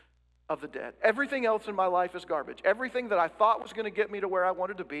resurrection of the dead. Everything else in my life is garbage. Everything that I thought was going to get me to where I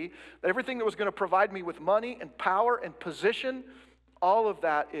wanted to be, everything that was going to provide me with money and power and position, all of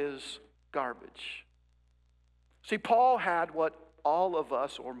that is garbage. See, Paul had what all of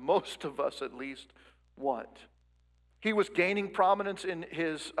us, or most of us at least, want. He was gaining prominence in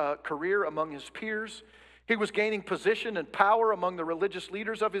his career among his peers. He was gaining position and power among the religious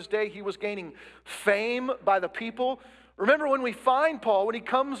leaders of his day. He was gaining fame by the people. Remember when we find Paul, when he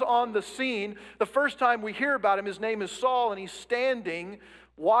comes on the scene, the first time we hear about him, his name is Saul, and he's standing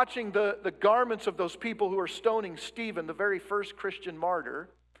watching the garments of those people who are stoning Stephen, the very first Christian martyr.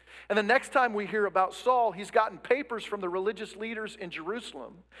 And the next time we hear about Saul, he's gotten papers from the religious leaders in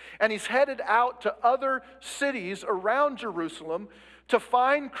Jerusalem. And he's headed out to other cities around Jerusalem to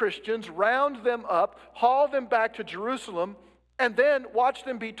find Christians, round them up, haul them back to Jerusalem, and then watch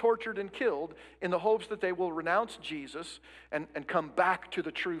them be tortured and killed in the hopes that they will renounce Jesus and come back to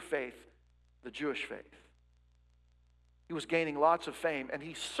the true faith, the Jewish faith. He was gaining lots of fame, and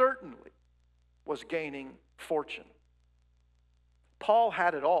he certainly was gaining fortune. Paul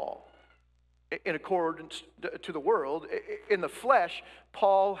had it all in accordance to the world. In the flesh,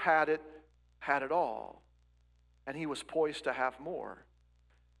 Paul had it all, and he was poised to have more.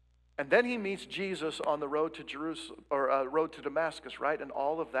 And then he meets Jesus on the road to Jerusalem, or road to Damascus, right? And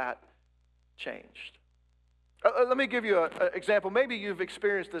all of that changed. Let me give you an example. Maybe you've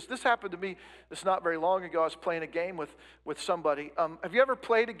experienced this. This happened to me. It's not very long ago. I was playing a game with somebody. Have you ever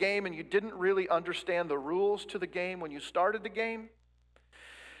played a game and you didn't really understand the rules to the game when you started the game?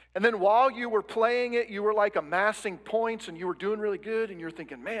 And then while you were playing it, you were like amassing points and you were doing really good and you're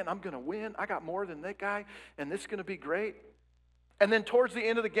thinking, man, I'm going to win. I got more than that guy and this is going to be great. And then towards the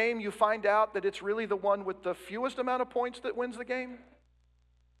end of the game, you find out that it's really the one with the fewest amount of points that wins the game.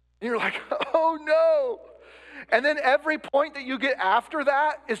 And you're like, oh no. And then every point that you get after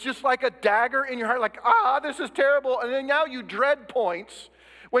that is just like a dagger in your heart, like, this is terrible. And then now you dread points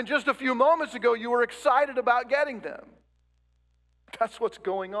when just a few moments ago you were excited about getting them. That's what's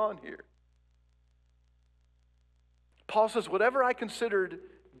going on here. Paul says, whatever I considered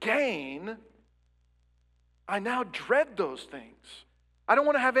gain, I now dread those things. I don't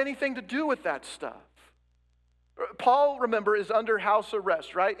want to have anything to do with that stuff. Paul, remember, is under house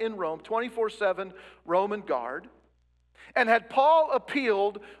arrest, right, in Rome, 24/7 Roman guard. And had Paul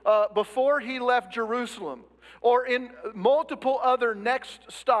appealed before he left Jerusalem, or in multiple other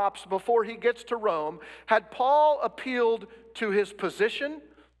next stops before he gets to Rome, had Paul appealed to his position,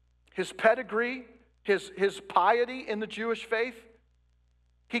 his pedigree, his piety in the Jewish faith,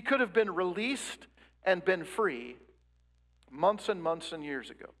 he could have been released and been free months and months and years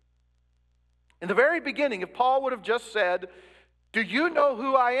ago. In the very beginning, if Paul would have just said, do you know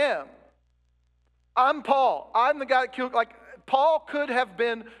who I am? I'm Paul. I'm the guy that killed, like, Paul could have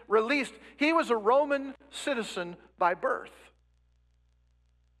been released. He was a Roman citizen by birth.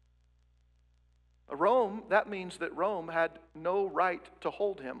 Rome, that means that Rome had no right to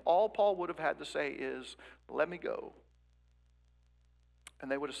hold him. All Paul would have had to say is, let me go. And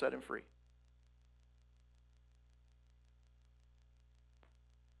they would have set him free.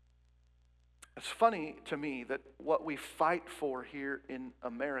 It's funny to me that what we fight for here in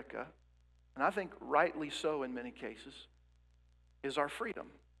America, and I think rightly so in many cases, is our freedom.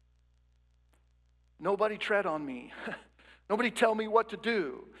 Nobody tread on me. Nobody tell me what to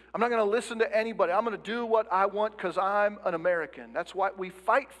do. I'm not going to listen to anybody. I'm going to do what I want because I'm an American. That's what we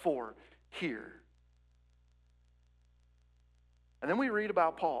fight for here. And then we read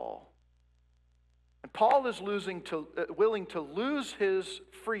about Paul. And Paul is willing to lose his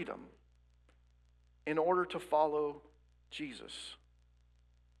freedom in order to follow Jesus.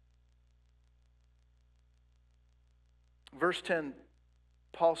 Verse 10,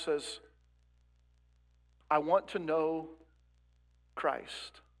 Paul says, I want to know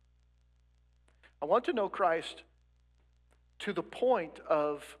Christ. I want to know Christ to the point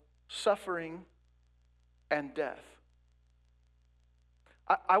of suffering and death.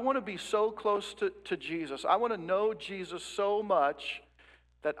 I want to be so close to Jesus. I want to know Jesus so much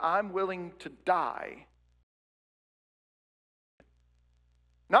that I'm willing to die.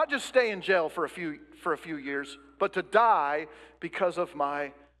 Not just stay in jail for a few years, but to die because of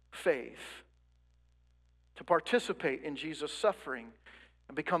my faith. To participate in Jesus' suffering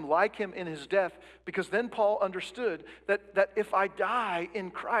and become like him in his death, because then Paul understood that if I die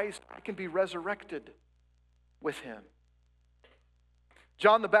in Christ, I can be resurrected with him.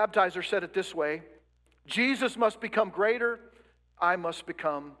 John the Baptizer said it this way, Jesus must become greater, I must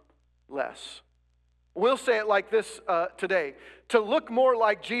become less. We'll say it like this today. To look more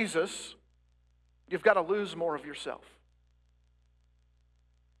like Jesus, you've got to lose more of yourself.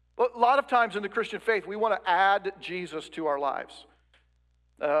 A lot of times in the Christian faith, we want to add Jesus to our lives.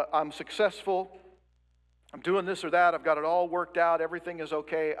 I'm successful. I'm doing this or that. I've got it all worked out. Everything is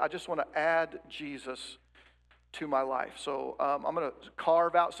okay. I just want to add Jesus to my life. So I'm going to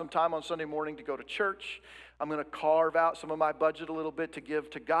carve out some time on Sunday morning to go to church. I'm going to carve out some of my budget a little bit to give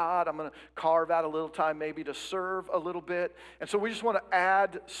to God. I'm going to carve out a little time maybe to serve a little bit. And so we just want to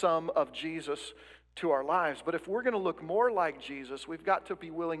add some of Jesus to our lives. But if we're going to look more like Jesus, we've got to be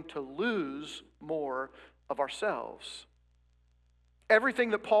willing to lose more of ourselves.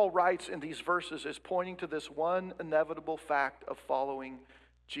 Everything that Paul writes in these verses is pointing to this one inevitable fact of following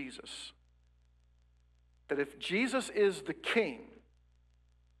Jesus. That if Jesus is the king,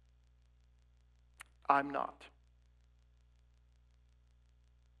 I'm not.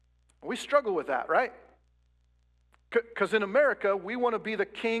 We struggle with that, right? Because in America, we want to be the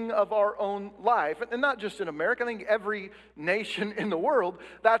king of our own life. And not just in America, I think every nation in the world,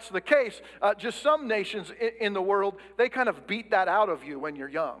 that's the case. Just some nations in the world, they kind of beat that out of you when you're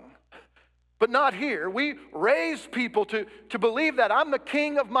young. But not here. We raise people to believe that I'm the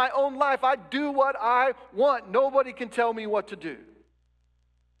king of my own life. I do what I want. Nobody can tell me what to do.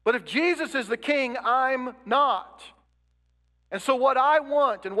 But if Jesus is the king, I'm not. And so what I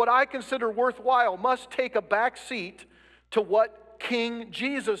want and what I consider worthwhile must take a back seat to what King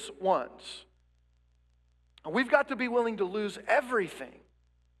Jesus wants. And we've got to be willing to lose everything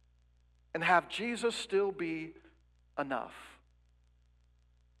and have Jesus still be enough.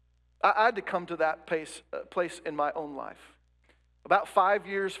 I had to come to that place in my own life. About 4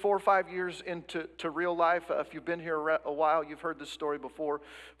 or 5 years into real life, if you've been here a while, you've heard this story before.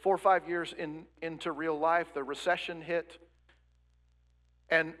 4 or 5 years into real life, the recession hit.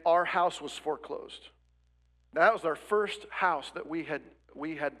 And our house was foreclosed. Now, that was our first house that we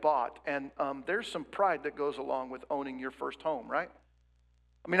had bought. And there's some pride that goes along with owning your first home, right?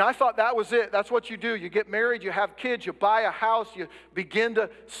 I mean, I thought that was it. That's what you do. You get married, you have kids, you buy a house, you begin to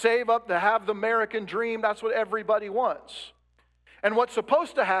save up to have the American dream. That's what everybody wants. And what's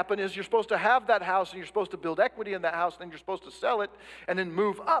supposed to happen is you're supposed to have that house and you're supposed to build equity in that house, and then you're supposed to sell it and then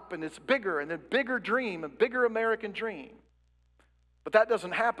move up, and it's bigger and then bigger dream, a bigger American dream. But that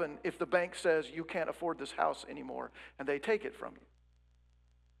doesn't happen if the bank says you can't afford this house anymore and they take it from you.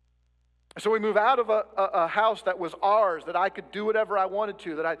 So we move out of a house that was ours, that I could do whatever I wanted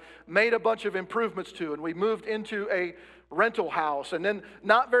to, that I made a bunch of improvements to, and we moved into a rental house. And then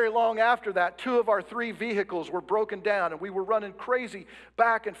not very long after that, 2 of our 3 vehicles were broken down, and we were running crazy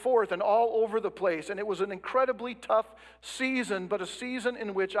back and forth and all over the place. And it was an incredibly tough season, but a season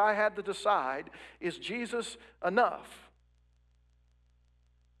in which I had to decide, is Jesus enough?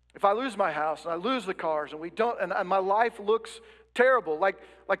 If I lose my house and I lose the cars and we don't, and my life looks terrible, like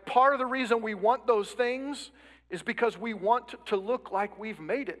part of the reason we want those things is because we want to look like we've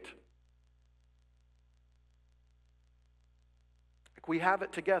made it. Like we have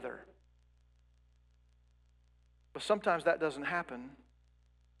it together. But sometimes that doesn't happen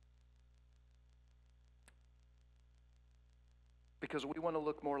because we want to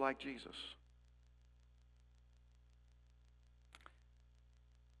look more like Jesus.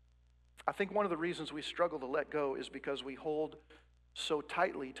 I think one of the reasons we struggle to let go is because we hold so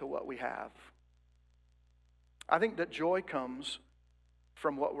tightly to what we have. I think that joy comes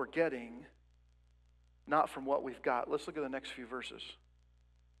from what we're getting, not from what we've got. Let's look at the next few verses.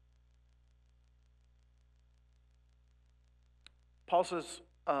 Paul says,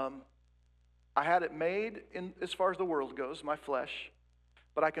 I had it made in as far as the world goes, my flesh,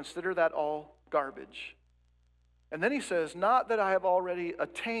 but I consider that all garbage. And then he says, not that I have already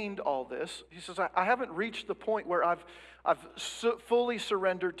attained all this. He says, I haven't reached the point where I've fully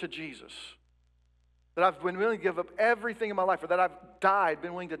surrendered to Jesus. That I've been willing to give up everything in my life, or that I've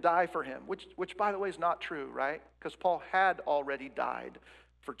been willing to die for him. Which by the way, is not true, right? Because Paul had already died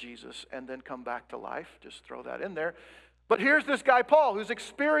for Jesus and then come back to life. Just throw that in there. But here's this guy, Paul, who's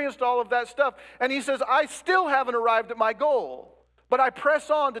experienced all of that stuff. And he says, I still haven't arrived at my goal. But I press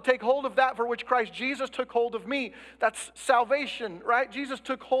on to take hold of that for which Christ Jesus took hold of me. That's salvation, right? Jesus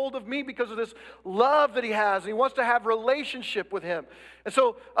took hold of me because of this love that he has. He wants to have relationship with him. And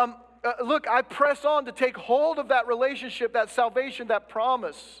so, look, I press on to take hold of that relationship, that salvation, that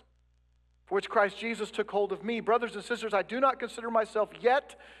promise for which Christ Jesus took hold of me. Brothers and sisters, I do not consider myself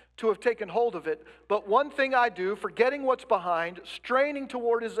yet to have taken hold of it. But one thing I do, forgetting what's behind, straining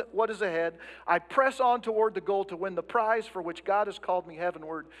toward what is ahead, I press on toward the goal to win the prize for which God has called me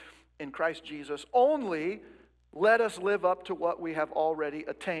heavenward in Christ Jesus. Only let us live up to what we have already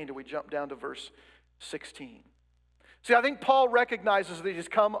attained. And we jump down to verse 16. See, I think Paul recognizes that he's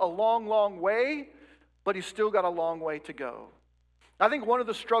come a long, long way, but he's still got a long way to go. I think one of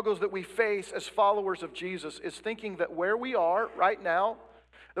the struggles that we face as followers of Jesus is thinking that where we are right now,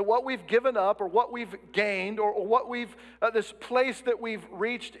 that what we've given up or what we've gained or what we've, this place that we've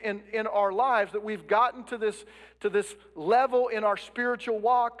reached in our lives, that we've gotten to this level in our spiritual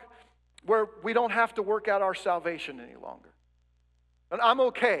walk where we don't have to work out our salvation any longer. And I'm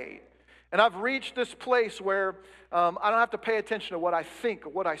okay. And I've reached this place where I don't have to pay attention to what I think or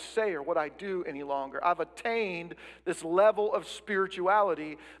what I say or what I do any longer. I've attained this level of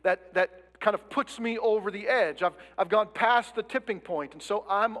spirituality that kind of puts me over the edge. I've gone past the tipping point, and so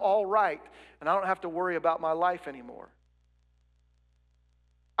I'm all right, and I don't have to worry about my life anymore.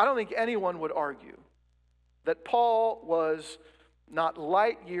 I don't think anyone would argue that Paul was not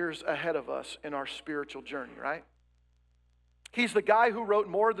light years ahead of us in our spiritual journey, right? He's the guy who wrote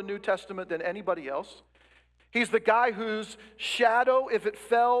more of the New Testament than anybody else. He's the guy whose shadow, if it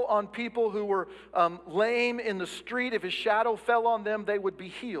fell on people who were lame in the street, if his shadow fell on them, they would be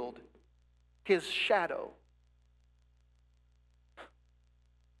healed. His shadow.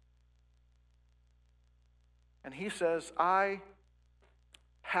 And he says, I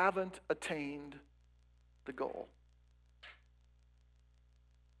haven't attained the goal.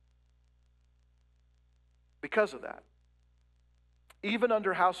 Because of that, even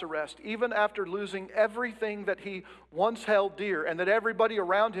under house arrest, even after losing everything that he once held dear and that everybody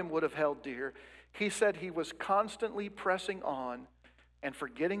around him would have held dear, he said he was constantly pressing on and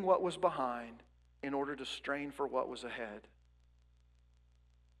forgetting what was behind in order to strain for what was ahead.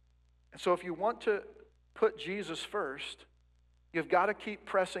 And so if you want to put Jesus first, you've got to keep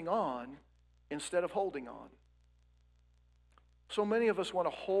pressing on instead of holding on. So many of us want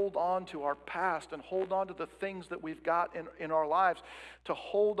to hold on to our past and hold on to the things that we've got in our lives, to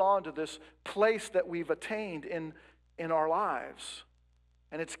hold on to this place that we've attained in our lives.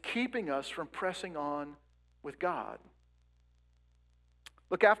 And it's keeping us from pressing on with God.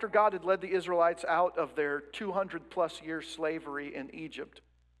 Look, after God had led the Israelites out of their 200 plus year slavery in Egypt,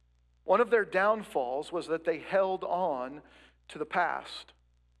 one of their downfalls was that they held on to the past.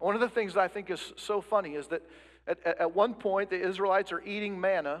 One of the things that I think is so funny is that at one point, the Israelites are eating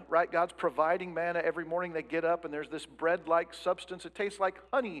manna, right? God's providing manna every morning. They get up and there's this bread-like substance. It tastes like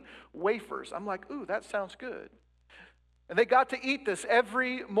honey wafers. I'm like, ooh, that sounds good. And they got to eat this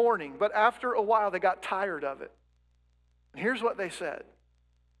every morning, but after a while they got tired of it. And here's what they said.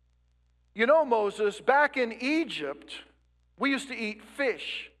 You know, Moses, back in Egypt, we used to eat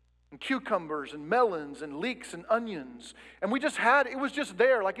fish and cucumbers and melons and leeks and onions. And it was just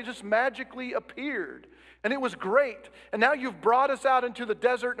there, like it just magically appeared. And it was great. And now you've brought us out into the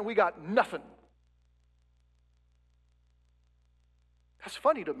desert and we got nothing. That's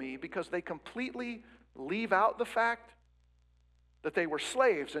funny to me because they completely leave out the fact that they were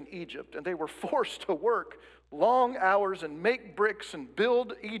slaves in Egypt and they were forced to work long hours and make bricks and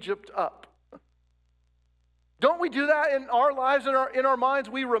build Egypt up. Don't we do that in our lives, in our minds?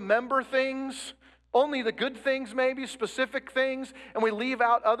 We remember things, only the good things maybe, specific things, and we leave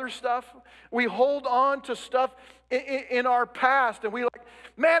out other stuff. We hold on to stuff in our past, and we like,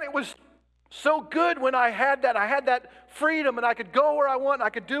 man, it was so good when I had that. I had that freedom, and I could go where I want, and I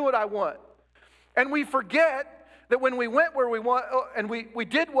could do what I want. And we forget that when we went where we want, and we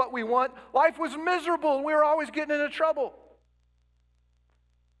did what we want, life was miserable, and we were always getting into trouble.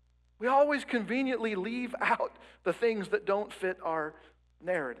 We always conveniently leave out the things that don't fit our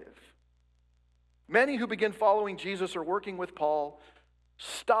narrative. Many who begin following Jesus or working with Paul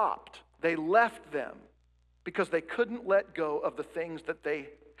stopped. They left them because they couldn't let go of the things that they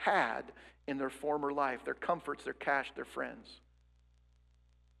had in their former life, their comforts, their cash, their friends.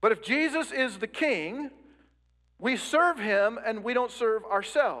 But if Jesus is the king, we serve him and we don't serve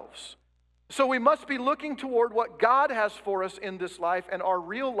ourselves. So we must be looking toward what God has for us in this life and our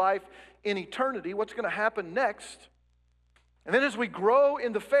real life in eternity, what's going to happen next. And then as we grow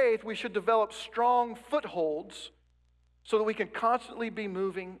in the faith, we should develop strong footholds so that we can constantly be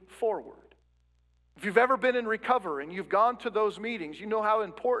moving forward. If you've ever been in recovery and you've gone to those meetings, you know how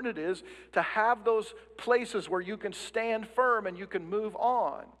important it is to have those places where you can stand firm and you can move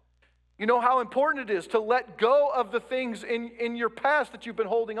on. You know how important it is to let go of the things in your past that you've been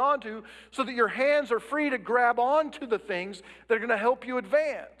holding on to so that your hands are free to grab onto the things that are going to help you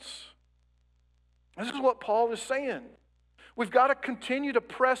advance. This is what Paul is saying. We've got to continue to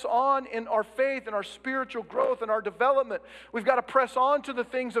press on in our faith and our spiritual growth and our development. We've got to press on to the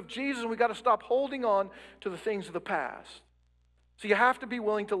things of Jesus, and we've got to stop holding on to the things of the past. So you have to be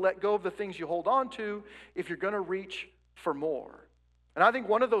willing to let go of the things you hold on to if you're going to reach for more. And I think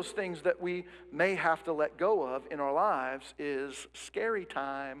one of those things that we may have to let go of in our lives is scary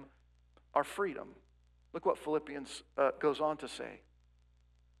time, our freedom. Look what Philippians goes on to say.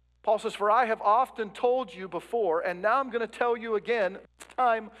 Paul says, "For I have often told you before, and now I'm going to tell you again, this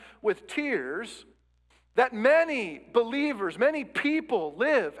time with tears, that many believers, many people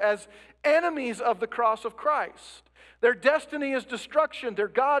live as enemies of the cross of Christ. Their destiny is destruction. Their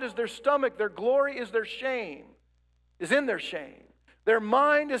God is their stomach. Their glory is their shame, is in their shame. Their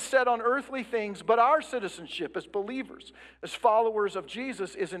mind is set on earthly things, but our citizenship as believers, as followers of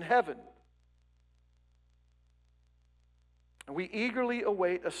Jesus, is in heaven. And we eagerly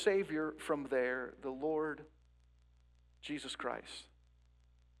await a Savior from there, the Lord Jesus Christ."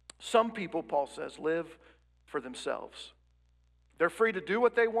 Some people, Paul says, live for themselves. They're free to do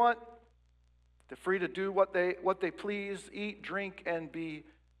what they want. They're free to do what they please, eat, drink, and be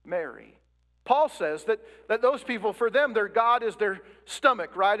merry. Paul says that those people, for them, their God is their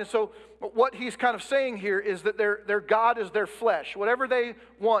stomach, right? And so what he's kind of saying here is that their God is their flesh. Whatever they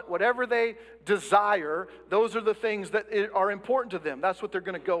want, whatever they desire, those are the things that are important to them. That's what they're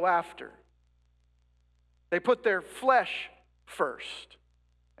going to go after. They put their flesh first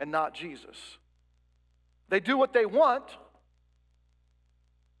and not Jesus. They do what they want.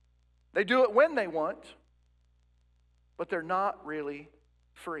 They do it when they want, but they're not really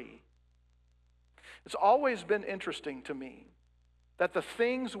free. It's always been interesting to me that the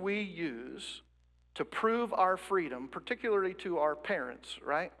things we use to prove our freedom, particularly to our parents,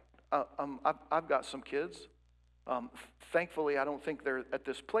 right? I've got some kids. Thankfully, I don't think they're at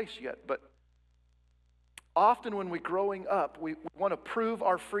this place yet, but often when we're growing up, we want to prove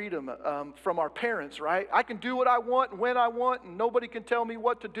our freedom from our parents, right? I can do what I want when I want, and nobody can tell me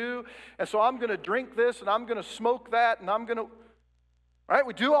what to do, and so I'm going to drink this, and I'm going to smoke that, and I'm going to... Right?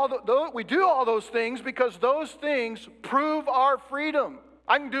 We do all those things because those things prove our freedom.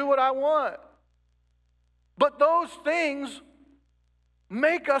 I can do what I want. But those things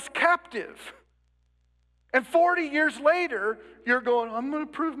make us captive. And 40 years later, you're going, I'm going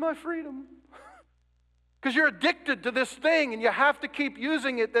to prove my freedom. Because you're addicted to this thing and you have to keep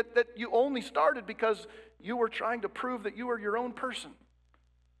using it that you only started because you were trying to prove that you were your own person.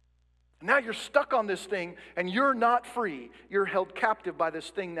 Now you're stuck on this thing and you're not free. You're held captive by this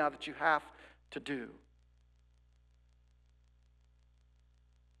thing now that you have to do.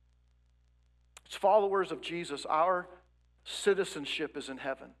 As followers of Jesus, our citizenship is in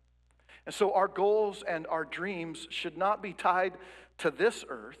heaven. And so our goals and our dreams should not be tied to this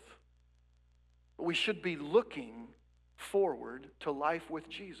earth, but we should be looking forward to life with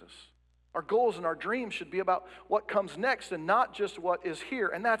Jesus. Our goals and our dreams should be about what comes next and not just what is here.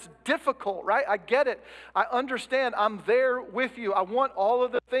 And that's difficult, right? I get it. I understand. I'm there with you. I want all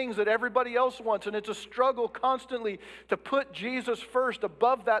of the things that everybody else wants. And it's a struggle constantly to put Jesus first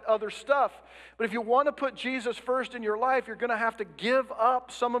above that other stuff. But if you want to put Jesus first in your life, you're going to have to give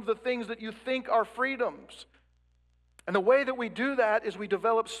up some of the things that you think are freedoms. And the way that we do that is we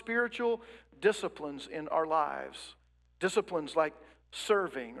develop spiritual disciplines in our lives. Disciplines like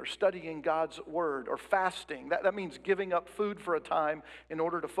serving or studying God's word or fasting. That means giving up food for a time in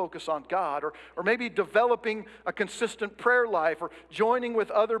order to focus on God. Or maybe developing a consistent prayer life or joining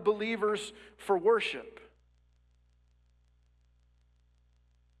with other believers for worship.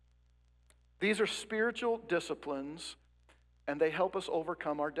 These are spiritual disciplines, and they help us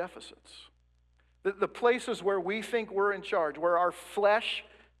overcome our deficits. The places where we think we're in charge, where our flesh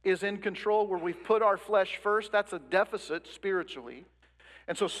is in control, where we've put our flesh first, that's a deficit spiritually.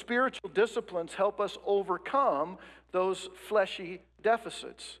 And so spiritual disciplines help us overcome those fleshy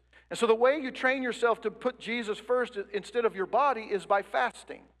deficits. And so the way you train yourself to put Jesus first instead of your body is by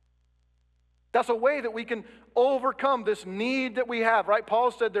fasting. That's a way that we can overcome this need that we have, right?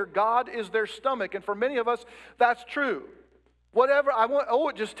 Paul said their God is their stomach. And for many of us, that's true. Whatever I want,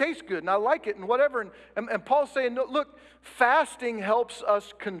 it just tastes good and I like it and whatever. And Paul's saying, no, look, fasting helps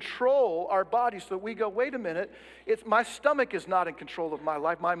us control our body so that we go, wait a minute, my stomach is not in control of my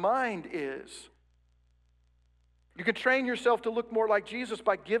life, my mind is. You can train yourself to look more like Jesus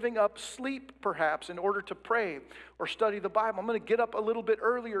by giving up sleep, perhaps, in order to pray or study the Bible. I'm going to get up a little bit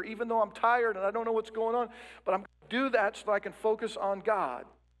earlier, even though I'm tired and I don't know what's going on, but I'm going to do that so that I can focus on God.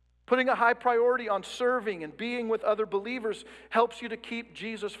 Putting a high priority on serving and being with other believers helps you to keep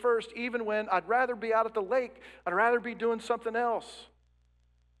Jesus first, even when I'd rather be out at the lake, I'd rather be doing something else.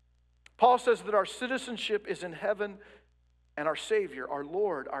 Paul says that our citizenship is in heaven, and our Savior, our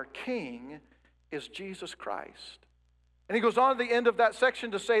Lord, our King, is Jesus Christ. And he goes on at the end of that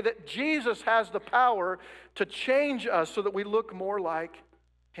section to say that Jesus has the power to change us so that we look more like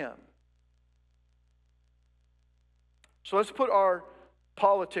him. So let's put our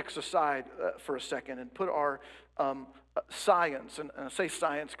politics aside for a second and put our science, and I say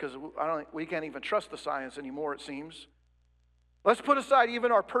science because we can't even trust the science anymore, it seems. Let's put aside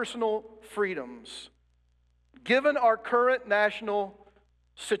even our personal freedoms. Given our current national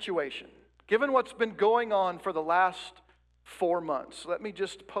situation, given what's been going on for the last 4 months, let me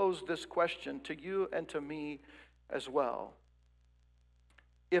just pose this question to you and to me as well.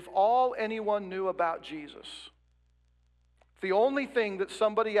 If all anyone knew about Jesus, the only thing that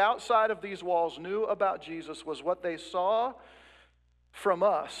somebody outside of these walls knew about Jesus was what they saw from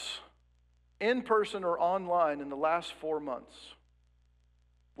us, in person or online, in the last 4 months,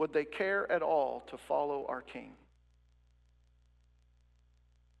 would they care at all to follow our King?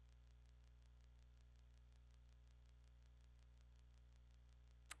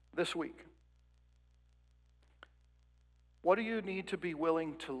 This week, what do you need to be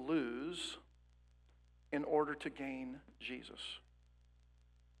willing to lose in order to gain Jesus?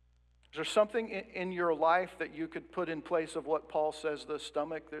 Is there something in your life that you could put in place of what Paul says, the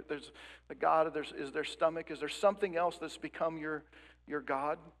stomach? There's the God, is there stomach? Is there something else that's become your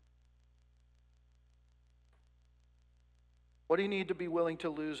God? What do you need to be willing to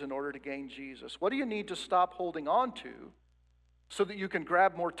lose in order to gain Jesus? What do you need to stop holding on to so that you can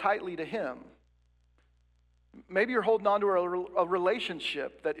grab more tightly to him? Maybe you're holding on to a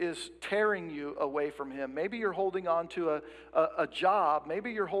relationship that is tearing you away from him. Maybe you're holding on to a job.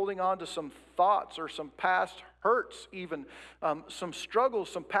 Maybe you're holding on to some thoughts or some past hurts even, some struggles,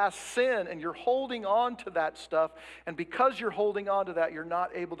 some past sin, and you're holding on to that stuff. And because you're holding on to that, you're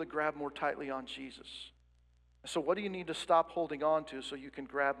not able to grab more tightly on Jesus. So what do you need to stop holding on to so you can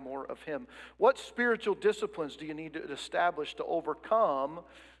grab more of him? What spiritual disciplines do you need to establish to overcome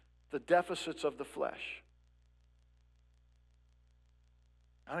the deficits of the flesh?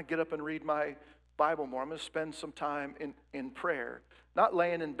 I'm going to get up and read my Bible more. I'm going to spend some time in prayer. Not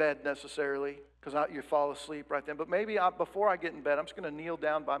laying in bed necessarily, because you fall asleep right then. But maybe before I get in bed, I'm just going to kneel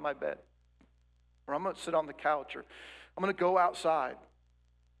down by my bed. Or I'm going to sit on the couch. Or I'm going to go outside.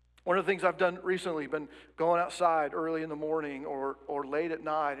 One of the things I've done recently, been going outside early in the morning or late at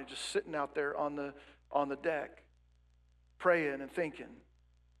night and just sitting out there on the deck, praying and thinking.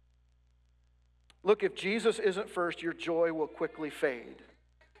 Look, if Jesus isn't first, your joy will quickly fade.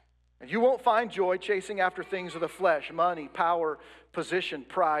 And you won't find joy chasing after things of the flesh, money, power, position,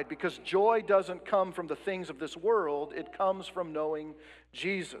 pride, because joy doesn't come from the things of this world. It comes from knowing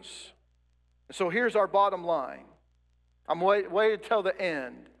Jesus. And so here's our bottom line. I'm waiting till the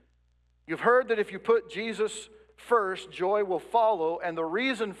end. You've heard that if you put Jesus first, joy will follow, and the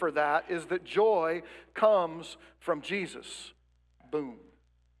reason for that is that joy comes from Jesus. Boom.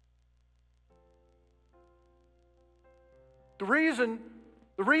 The reason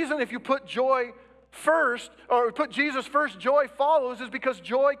if you put joy first, or put Jesus first, joy follows, is because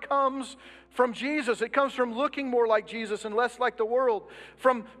joy comes from Jesus. It comes from looking more like Jesus and less like the world,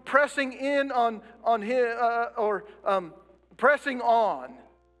 from pressing in on Him, pressing on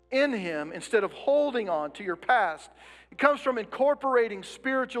in Him instead of holding on to your past. It comes from incorporating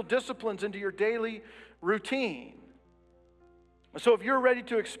spiritual disciplines into your daily routine. So if you're ready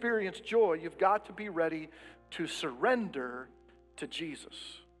to experience joy, you've got to be ready to surrender to Jesus.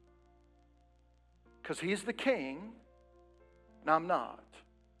 Because He's the King, and I'm not.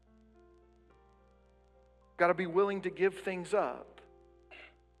 Got to be willing to give things up.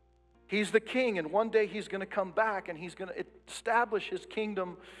 He's the King, and one day He's going to come back, and He's going to establish His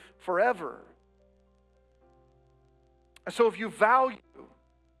kingdom forever. And so if you value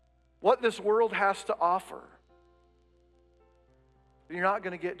what this world has to offer, you're not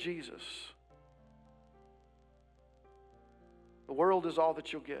going to get Jesus. The world is all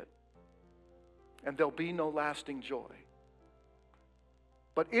that you'll get, and there'll be no lasting joy.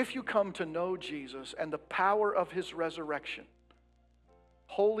 But if you come to know Jesus and the power of His resurrection,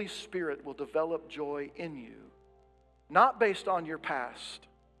 Holy Spirit will develop joy in you, not based on your past,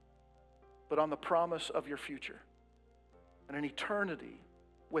 but on the promise of your future and an eternity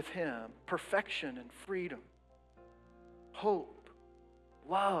with Him, perfection and freedom, hope,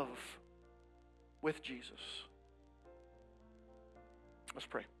 love with Jesus. Let's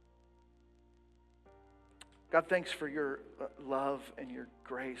pray. God, thanks for your love and your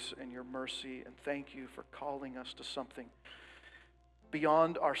grace and your mercy, and thank you for calling us to something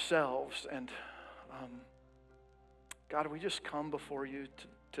beyond ourselves. And God, we just come before you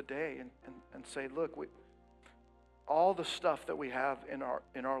today and say, look, all the stuff that we have in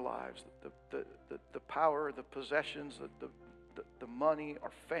our lives, the power, the possessions, the money,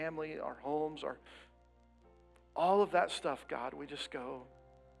 our family, our homes, all of that stuff, God, we just go,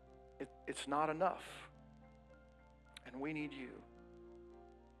 it's not enough. And we need you.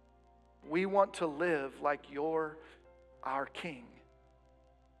 We want to live like you're our King.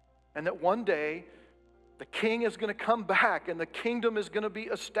 And that one day, the King is going to come back and the kingdom is going to be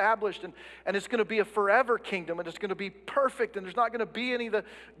established, and it's going to be a forever kingdom, and it's going to be perfect, and there's not going to be any of the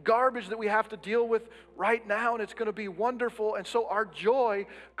garbage that we have to deal with right now, and it's going to be wonderful. And so our joy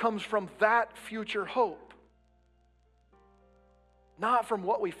comes from that future hope. Not from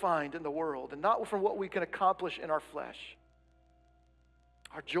what we find in the world, and not from what we can accomplish in our flesh.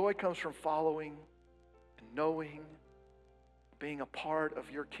 Our joy comes from following and knowing, being a part of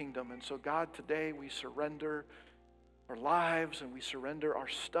your kingdom. And so God, today we surrender our lives, and we surrender our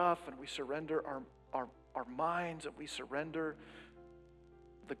stuff, and we surrender our minds, and we surrender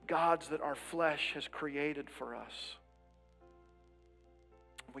the gods that our flesh has created for us.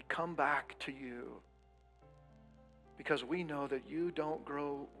 We come back to you, because we know that you don't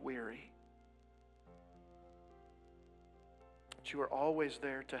grow weary. That you are always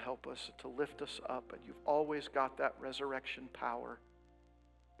there to help us, to lift us up, and you've always got that resurrection power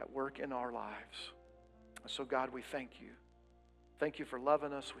at work in our lives. So God, we thank you. Thank you for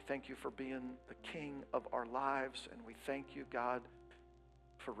loving us. We thank you for being the King of our lives. And we thank you, God,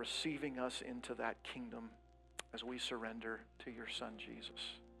 for receiving us into that kingdom as we surrender to your Son,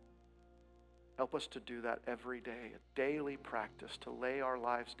 Jesus. Help us to do that every day, a daily practice to lay our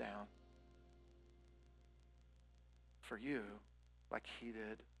lives down for you like He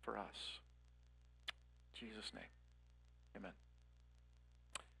did for us. In Jesus' name, amen.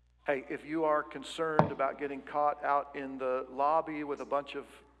 Hey, if you are concerned about getting caught out in the lobby with a bunch of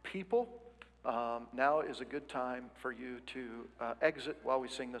people, now is a good time for you to exit while we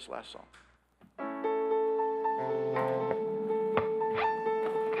sing this last song.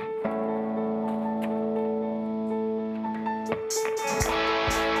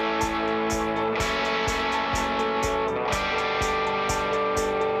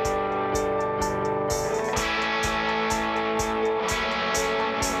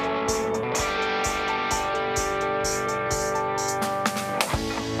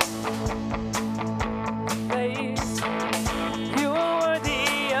 You are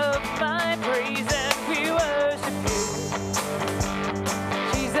worthy of my praise, and we worship you.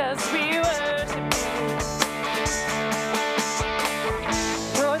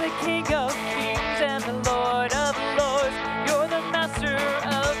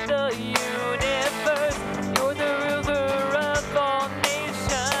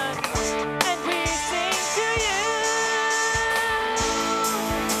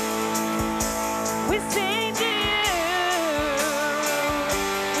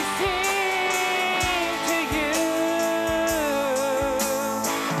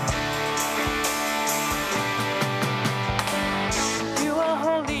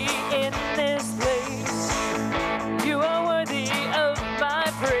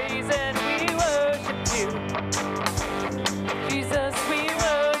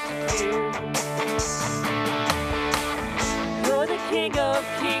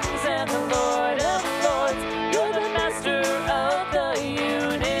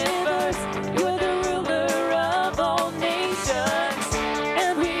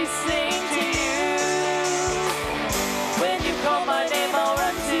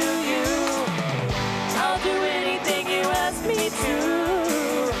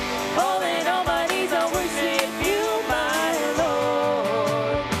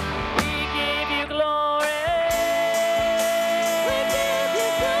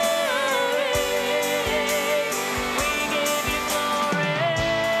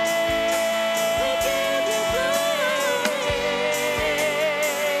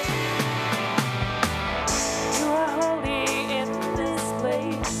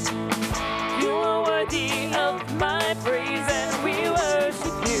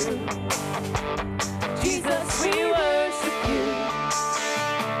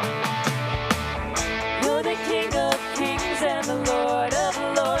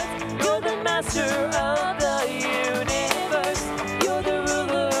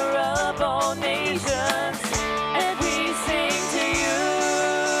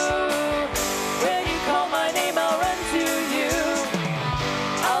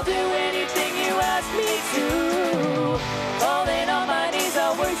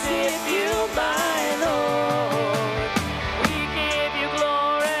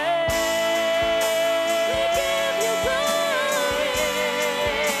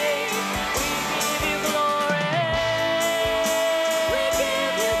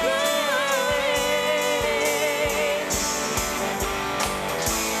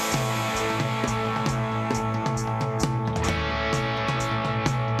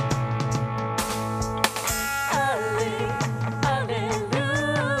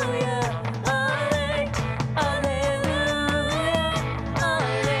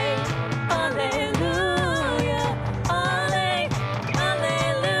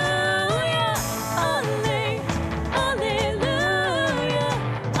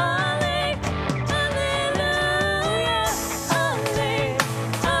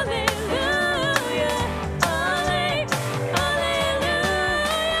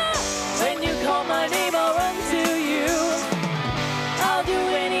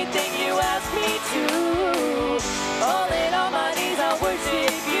 me true. Falling on my knees, I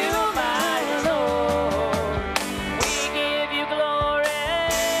worship you, my Lord. We give you glory.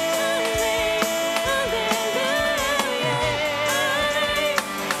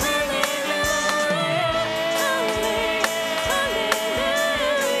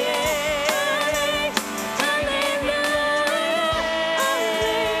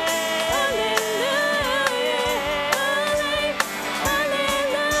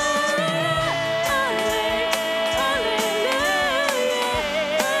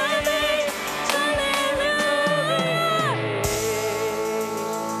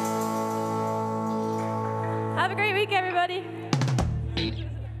 Have a great week, everybody.